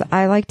other things that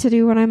I like to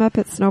do when I'm up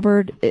at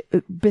Snowbird,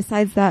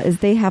 besides that, is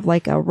they have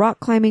like a rock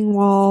climbing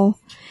wall.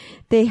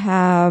 They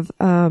have,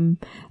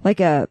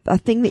 like a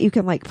thing that you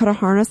can like put a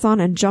harness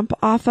on and jump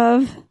off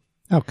of.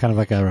 Oh, kind of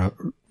like a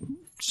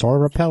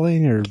soar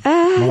rappelling or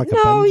more like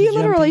no, you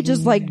literally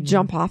just like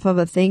jump off of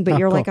a thing, but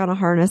you're cool. Like on a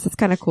harness. It's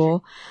kind of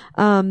cool.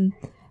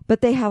 But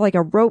they have like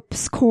a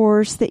ropes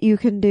course that you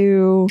can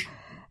do.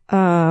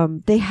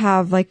 They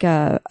have like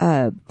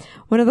a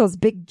one of those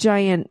big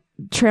giant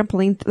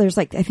trampoline. There's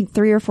like, I think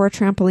 3 or 4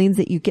 trampolines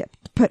that you get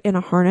put in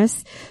a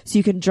harness so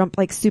you can jump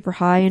like super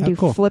high and do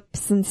cool.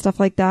 flips and stuff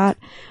like that.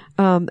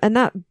 And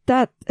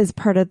that is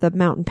part of the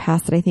mountain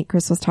pass that I think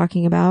Chris was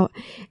talking about.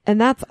 And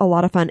that's a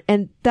lot of fun.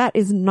 And that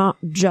is not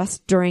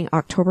just during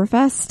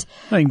Oktoberfest.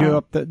 You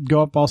can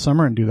go up all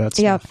summer and do that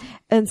stuff. Yeah.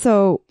 And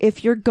so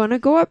if you're going to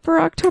go up for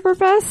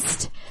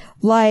Oktoberfest,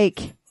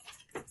 like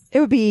it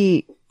would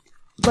be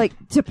like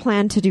to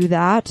plan to do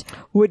that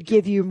would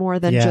give you more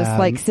than just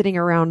like sitting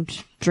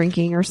around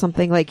drinking or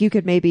something. Like you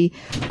could maybe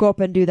go up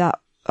and do that,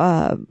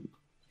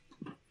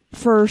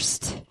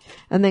 first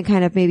and then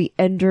kind of maybe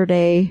end your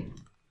day.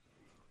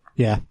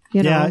 Yeah.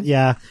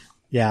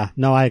 Yeah.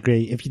 No, I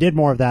agree. If you did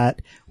more of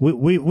that,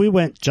 we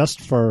went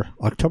just for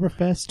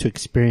Oktoberfest to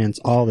experience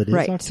all that is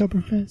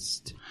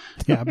Oktoberfest.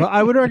 Yeah, but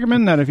I would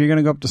recommend that if you're going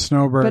to go up to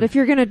Snowbird. But if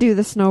you're going to do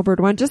the Snowbird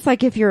one, just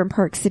like if you're in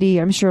Park City,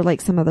 I'm sure like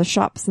some of the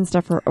shops and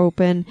stuff are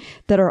open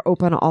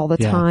all the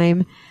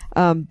time,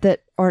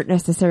 that aren't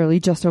necessarily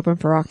just open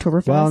for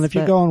Oktoberfest. Well, and if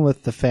you're going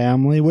with the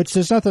family, which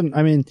there's nothing,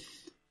 I mean,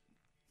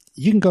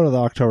 you can go to the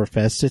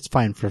Oktoberfest. It's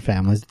fine for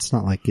families. It's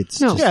not like it's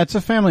just, it's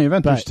a family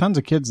event. There's tons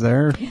of kids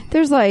there.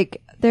 There's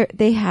like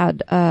they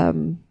had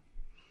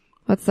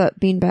what's that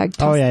beanbag?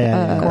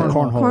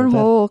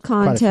 Cornhole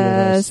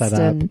contest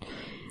and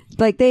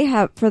like they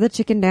have for the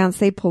chicken dance.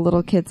 They pull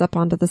little kids up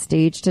onto the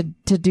stage to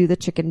do the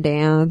chicken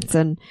dance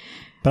and.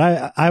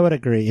 But I would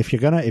agree if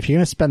you're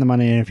gonna spend the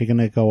money and if you're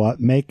gonna go up,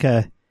 make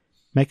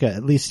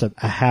at least a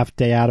half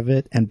day out of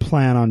it and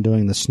plan on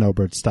doing the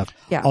Snowbird stuff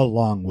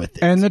along with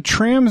it. And the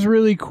tram's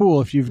really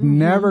cool. If you've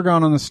never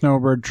gone on the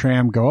Snowbird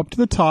tram, go up to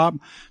the top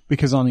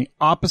because on the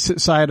opposite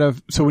side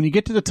so when you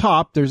get to the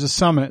top, there's a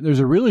summit. There's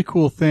a really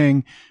cool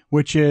thing,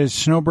 which is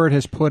Snowbird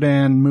has put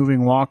in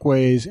moving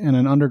walkways and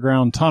an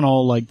underground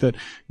tunnel like that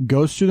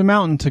goes through the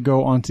mountain to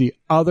go onto the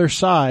other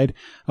side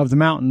of the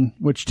mountain,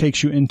 which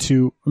takes you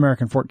into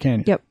American Fort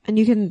Canyon. Yep. And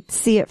you can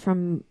see it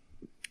from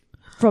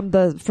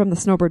the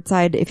Snowbird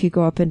side if you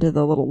go up into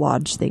the little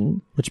lodge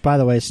thing. Which, by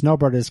the way,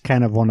 Snowbird is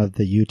kind of one of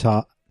the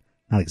Utah,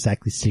 not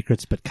exactly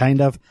secrets, but kind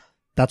of.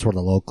 That's where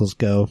the locals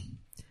go.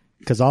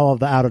 Because all of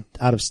the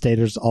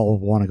out-of-staters all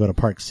want to go to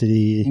Park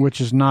City.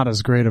 Which is not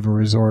as great of a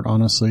resort,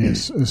 honestly,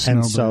 as Snowbird.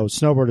 And so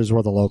Snowbird is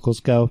where the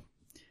locals go.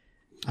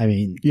 I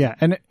mean... Yeah,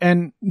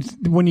 and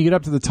when you get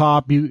up to the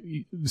top,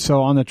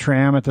 so on the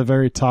tram, at the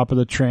very top of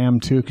the tram,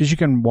 too, because you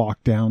can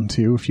walk down,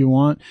 too, if you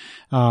want.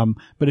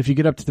 But if you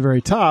get up to the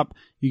very top,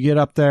 you get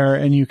up there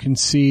and you can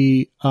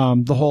see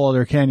the whole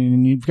other canyon,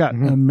 and you've got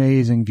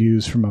amazing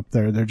views from up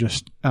there. They're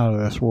just out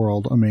of this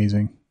world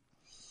amazing.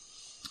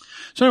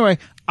 So anyway,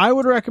 I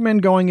would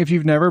recommend going if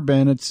you've never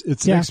been. It's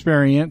an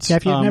experience. Yeah,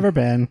 if you've never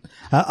been.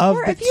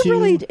 Or if you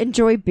really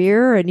enjoy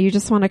beer and you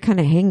just want to kind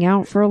of hang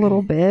out for a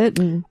little bit.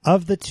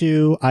 Of the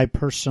two, I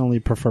personally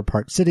prefer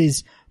Park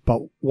Cities, but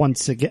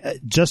once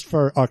again, just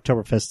for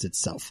Oktoberfest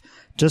itself.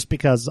 Just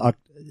because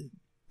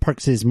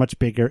Park City is much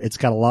bigger. It's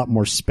got a lot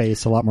more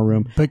space, a lot more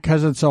room.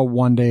 Because it's a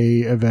one-day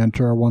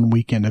event or a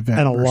one-weekend event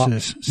and a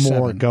versus lot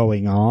more 7.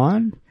 going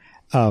on.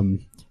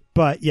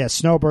 But yeah,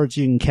 Snowbirds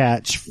you can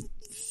catch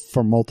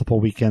for multiple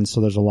weekends,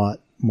 so there's a lot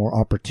more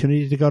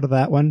opportunity to go to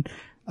that one.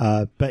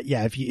 But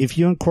yeah, if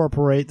you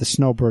incorporate the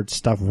snowbird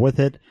stuff with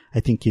it, I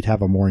think you'd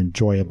have a more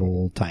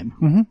enjoyable time.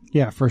 Mm-hmm.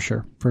 Yeah, for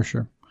sure.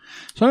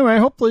 So anyway,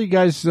 hopefully you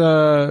guys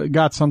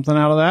got something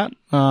out of that.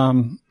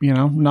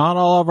 Not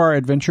all of our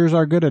adventures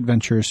are good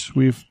adventures.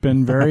 We've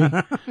been very...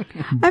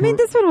 I mean,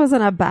 this one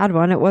wasn't a bad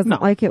one. It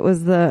wasn't like it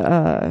was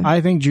the...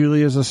 I think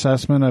Julia's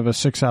assessment of a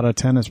 6 out of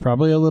 10 is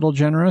probably a little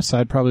generous.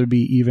 I'd probably be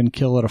even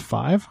kill it a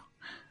 5.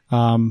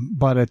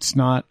 But it's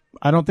not...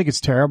 I don't think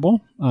it's terrible.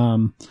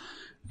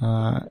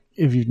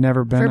 If you've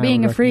never been... For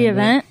being a free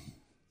event?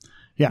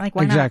 Yeah, like,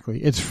 why exactly.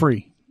 Not? It's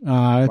free. It's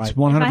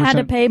 100%. If I had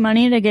to pay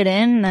money to get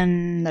in,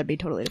 then that'd be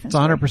totally different.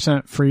 It's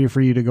 100% free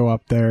for you to go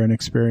up there and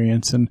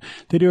experience. And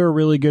they do a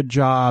really good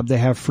job. They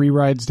have free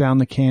rides down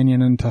the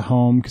canyon and to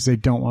home because they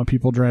don't want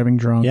people driving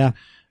drunk. Yeah.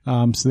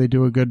 So they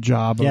do a good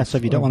job. Yeah, so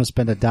if you don't want to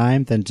spend a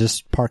dime, then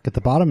just park at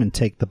the bottom and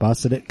take the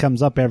bus. And it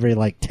comes up every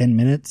 10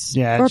 minutes.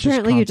 Yeah, or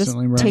apparently you just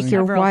take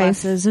your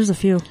wife. There's a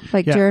few.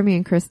 Like Jeremy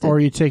and Kristen. Or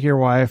you take your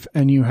wife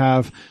and you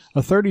have a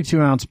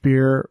 32-ounce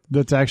beer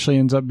that actually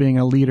ends up being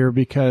a liter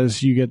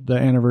because you get the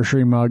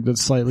anniversary mug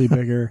that's slightly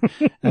bigger.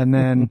 And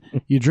then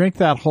you drink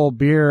that whole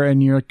beer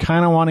and you're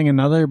kind of wanting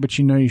another, but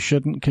you know you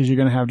shouldn't because you're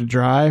going to have to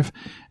drive.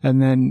 And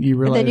then you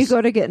realize... And then you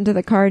go to get into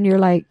the car and you're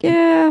like,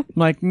 yeah.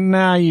 Like,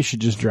 nah, you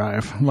should just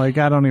drive. Like,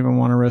 I don't even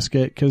want to risk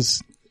it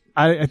because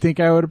I think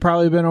I would have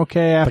probably been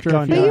okay after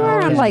a few But you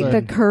are hours, on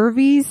the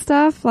curvy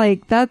stuff.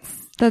 Like,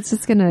 that's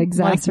just going to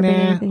exacerbate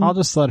anything. I'll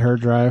just let her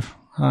drive.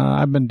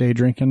 I've been day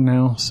drinking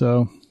now,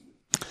 so...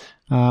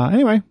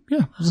 anyway,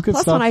 yeah, it was good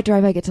Plus, stuff. when I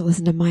drive, I get to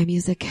listen to my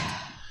music.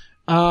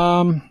 Yeah,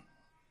 I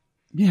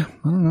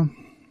don't know.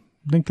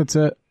 I think that's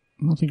it.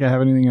 I don't think I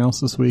have anything else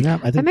this week. Yeah,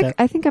 I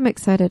think I'm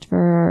excited for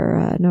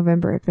our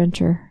November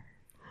adventure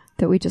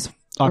that we just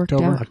worked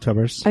out. Our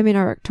October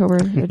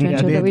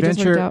adventure that we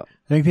just worked out.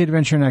 I think the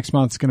adventure next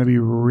month is going to be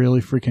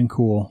really freaking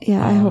cool.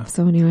 Yeah, I hope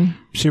so anyway.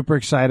 Super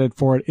excited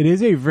for it. It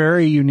is a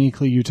very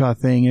uniquely Utah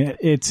thing.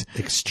 It's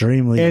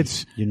extremely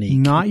unique.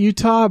 Not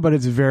Utah, but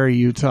it's very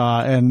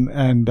Utah.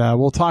 And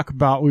we'll talk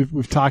about,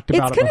 we've talked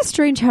about it. It's kind of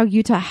strange how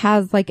Utah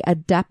has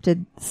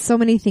adapted so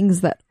many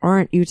things that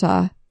aren't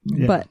Utah,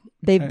 but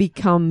they've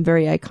become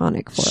very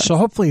iconic for us. So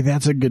hopefully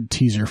that's a good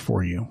teaser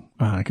for you.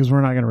 Because we're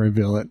not going to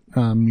reveal it.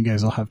 You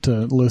guys will have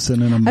to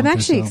listen in a month. I'm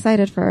actually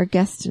excited for our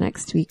guest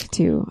next week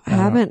too. I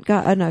haven't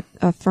gotten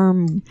a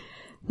firm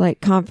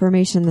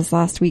confirmation this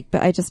last week,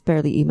 but I just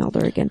barely emailed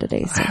her again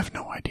today. So. I have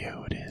no idea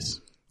who it is.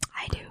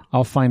 I do.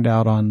 I'll find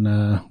out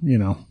on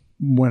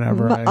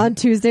whenever on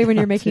Tuesday when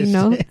you're making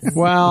notes.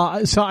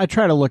 Well, so I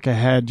try to look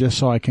ahead just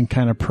so I can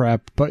kind of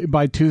prep. But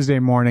by Tuesday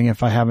morning,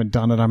 if I haven't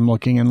done it, I'm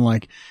looking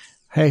and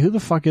hey, who the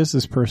fuck is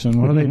this person?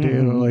 What do they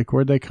do?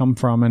 Where'd they come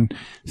from? And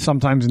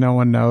sometimes no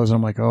one knows.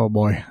 I'm like, oh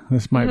boy,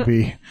 this might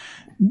be.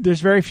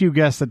 There's very few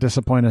guests that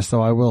disappoint us,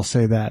 though. I will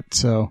say that.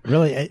 So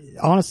really,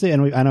 honestly,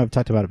 and I know I've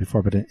talked about it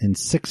before, but in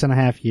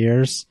 6.5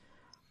 years,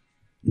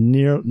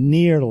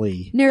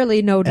 nearly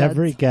no duds.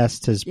 Every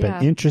guest has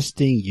been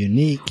interesting,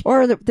 unique,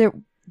 or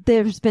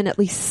there's been at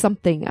least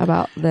something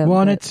about them. Well,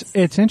 and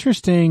it's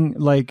interesting,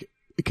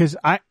 because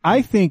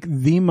I think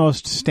the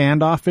most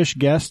standoffish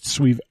guests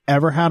we've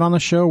ever had on the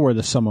show were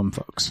the Summum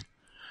folks.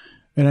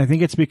 And I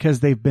think it's because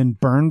they've been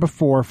burned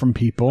before from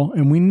people.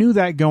 And we knew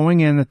that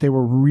going in that they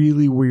were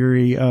really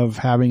weary of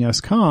having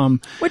us come.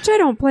 Which I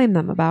don't blame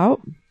them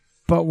about.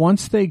 But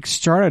once they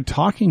started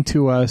talking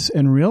to us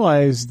and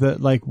realized that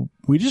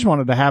we just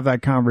wanted to have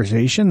that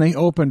conversation, they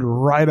opened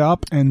right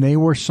up and they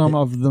were some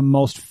of the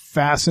most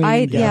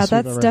fascinating guests.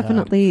 Yeah, that's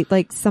definitely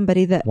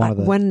somebody that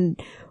when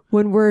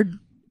we're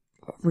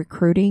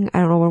recruiting, I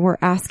don't know, when we're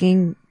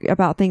asking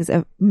about things,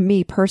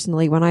 me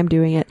personally, when I'm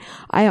doing it,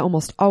 I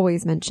almost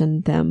always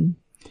mention them.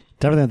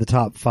 Definitely in the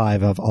top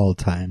 5 of all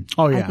time.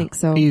 Oh yeah, I think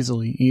so.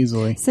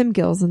 Easily. Sim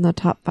Gill's in the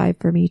top 5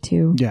 for me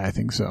too. Yeah, I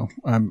think so.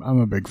 I'm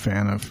a big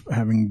fan of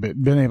having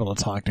been able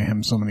to talk to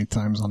him so many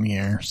times on the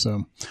air.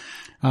 So,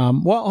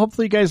 well,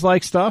 hopefully you guys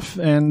like stuff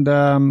and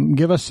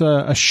give us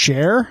a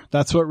share.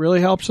 That's what really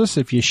helps us.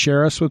 If you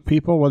share us with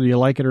people, whether you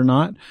like it or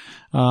not,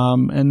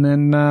 and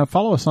then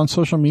follow us on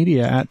social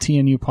media at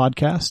TNU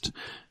Podcast.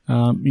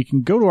 You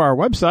can go to our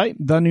website,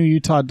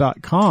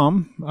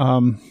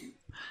 thenewutah.com.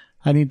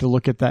 I need to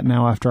look at that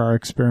now after our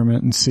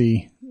experiment and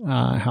see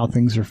how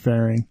things are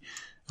faring.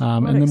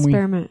 What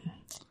experiment?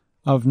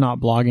 Of not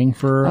blogging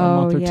for a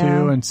month or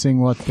two and seeing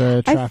what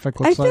the traffic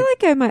looks like. I feel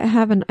like I might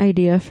have an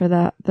idea for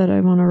that I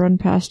want to run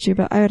past you,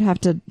 but I would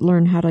have to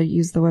learn how to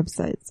use the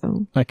website.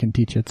 So I can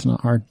teach you. It's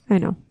not hard. I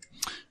know.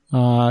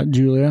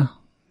 Julia,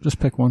 just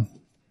pick one.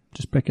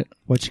 Just pick it.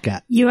 What you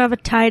got? You have a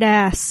tight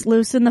ass.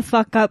 Loosen the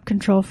fuck up,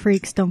 control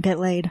freaks. Don't get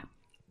laid.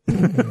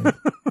 I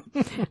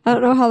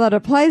don't know how that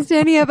applies to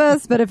any of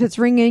us, but if it's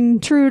ringing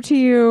true to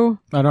you.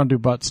 I don't do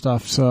butt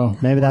stuff, so.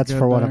 Maybe that's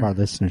for one of our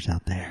listeners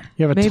out there.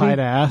 You have a tight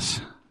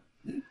ass.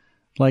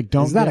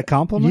 Is that a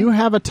compliment? You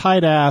have a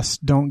tight ass,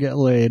 don't get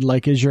laid.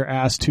 Is your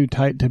ass too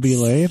tight to be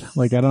laid?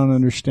 I don't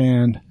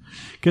understand.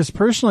 Because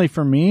personally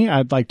for me,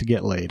 I'd like to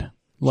get laid.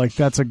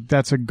 That's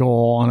a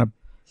goal on a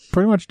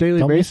pretty much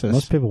daily basis.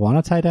 Most people want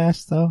a tight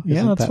ass, though.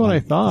 Yeah, that's what I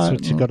thought.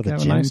 That's what you go to the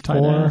Have gym a nice tight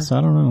for. ass.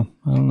 I don't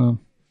know.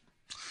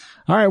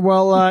 All right,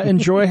 well,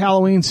 enjoy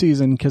Halloween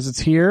season because it's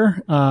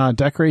here.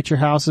 Decorate your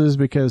houses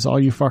because all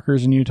you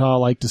fuckers in Utah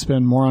like to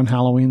spend more on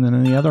Halloween than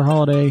any other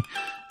holiday.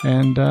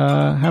 And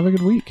have a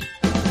good week.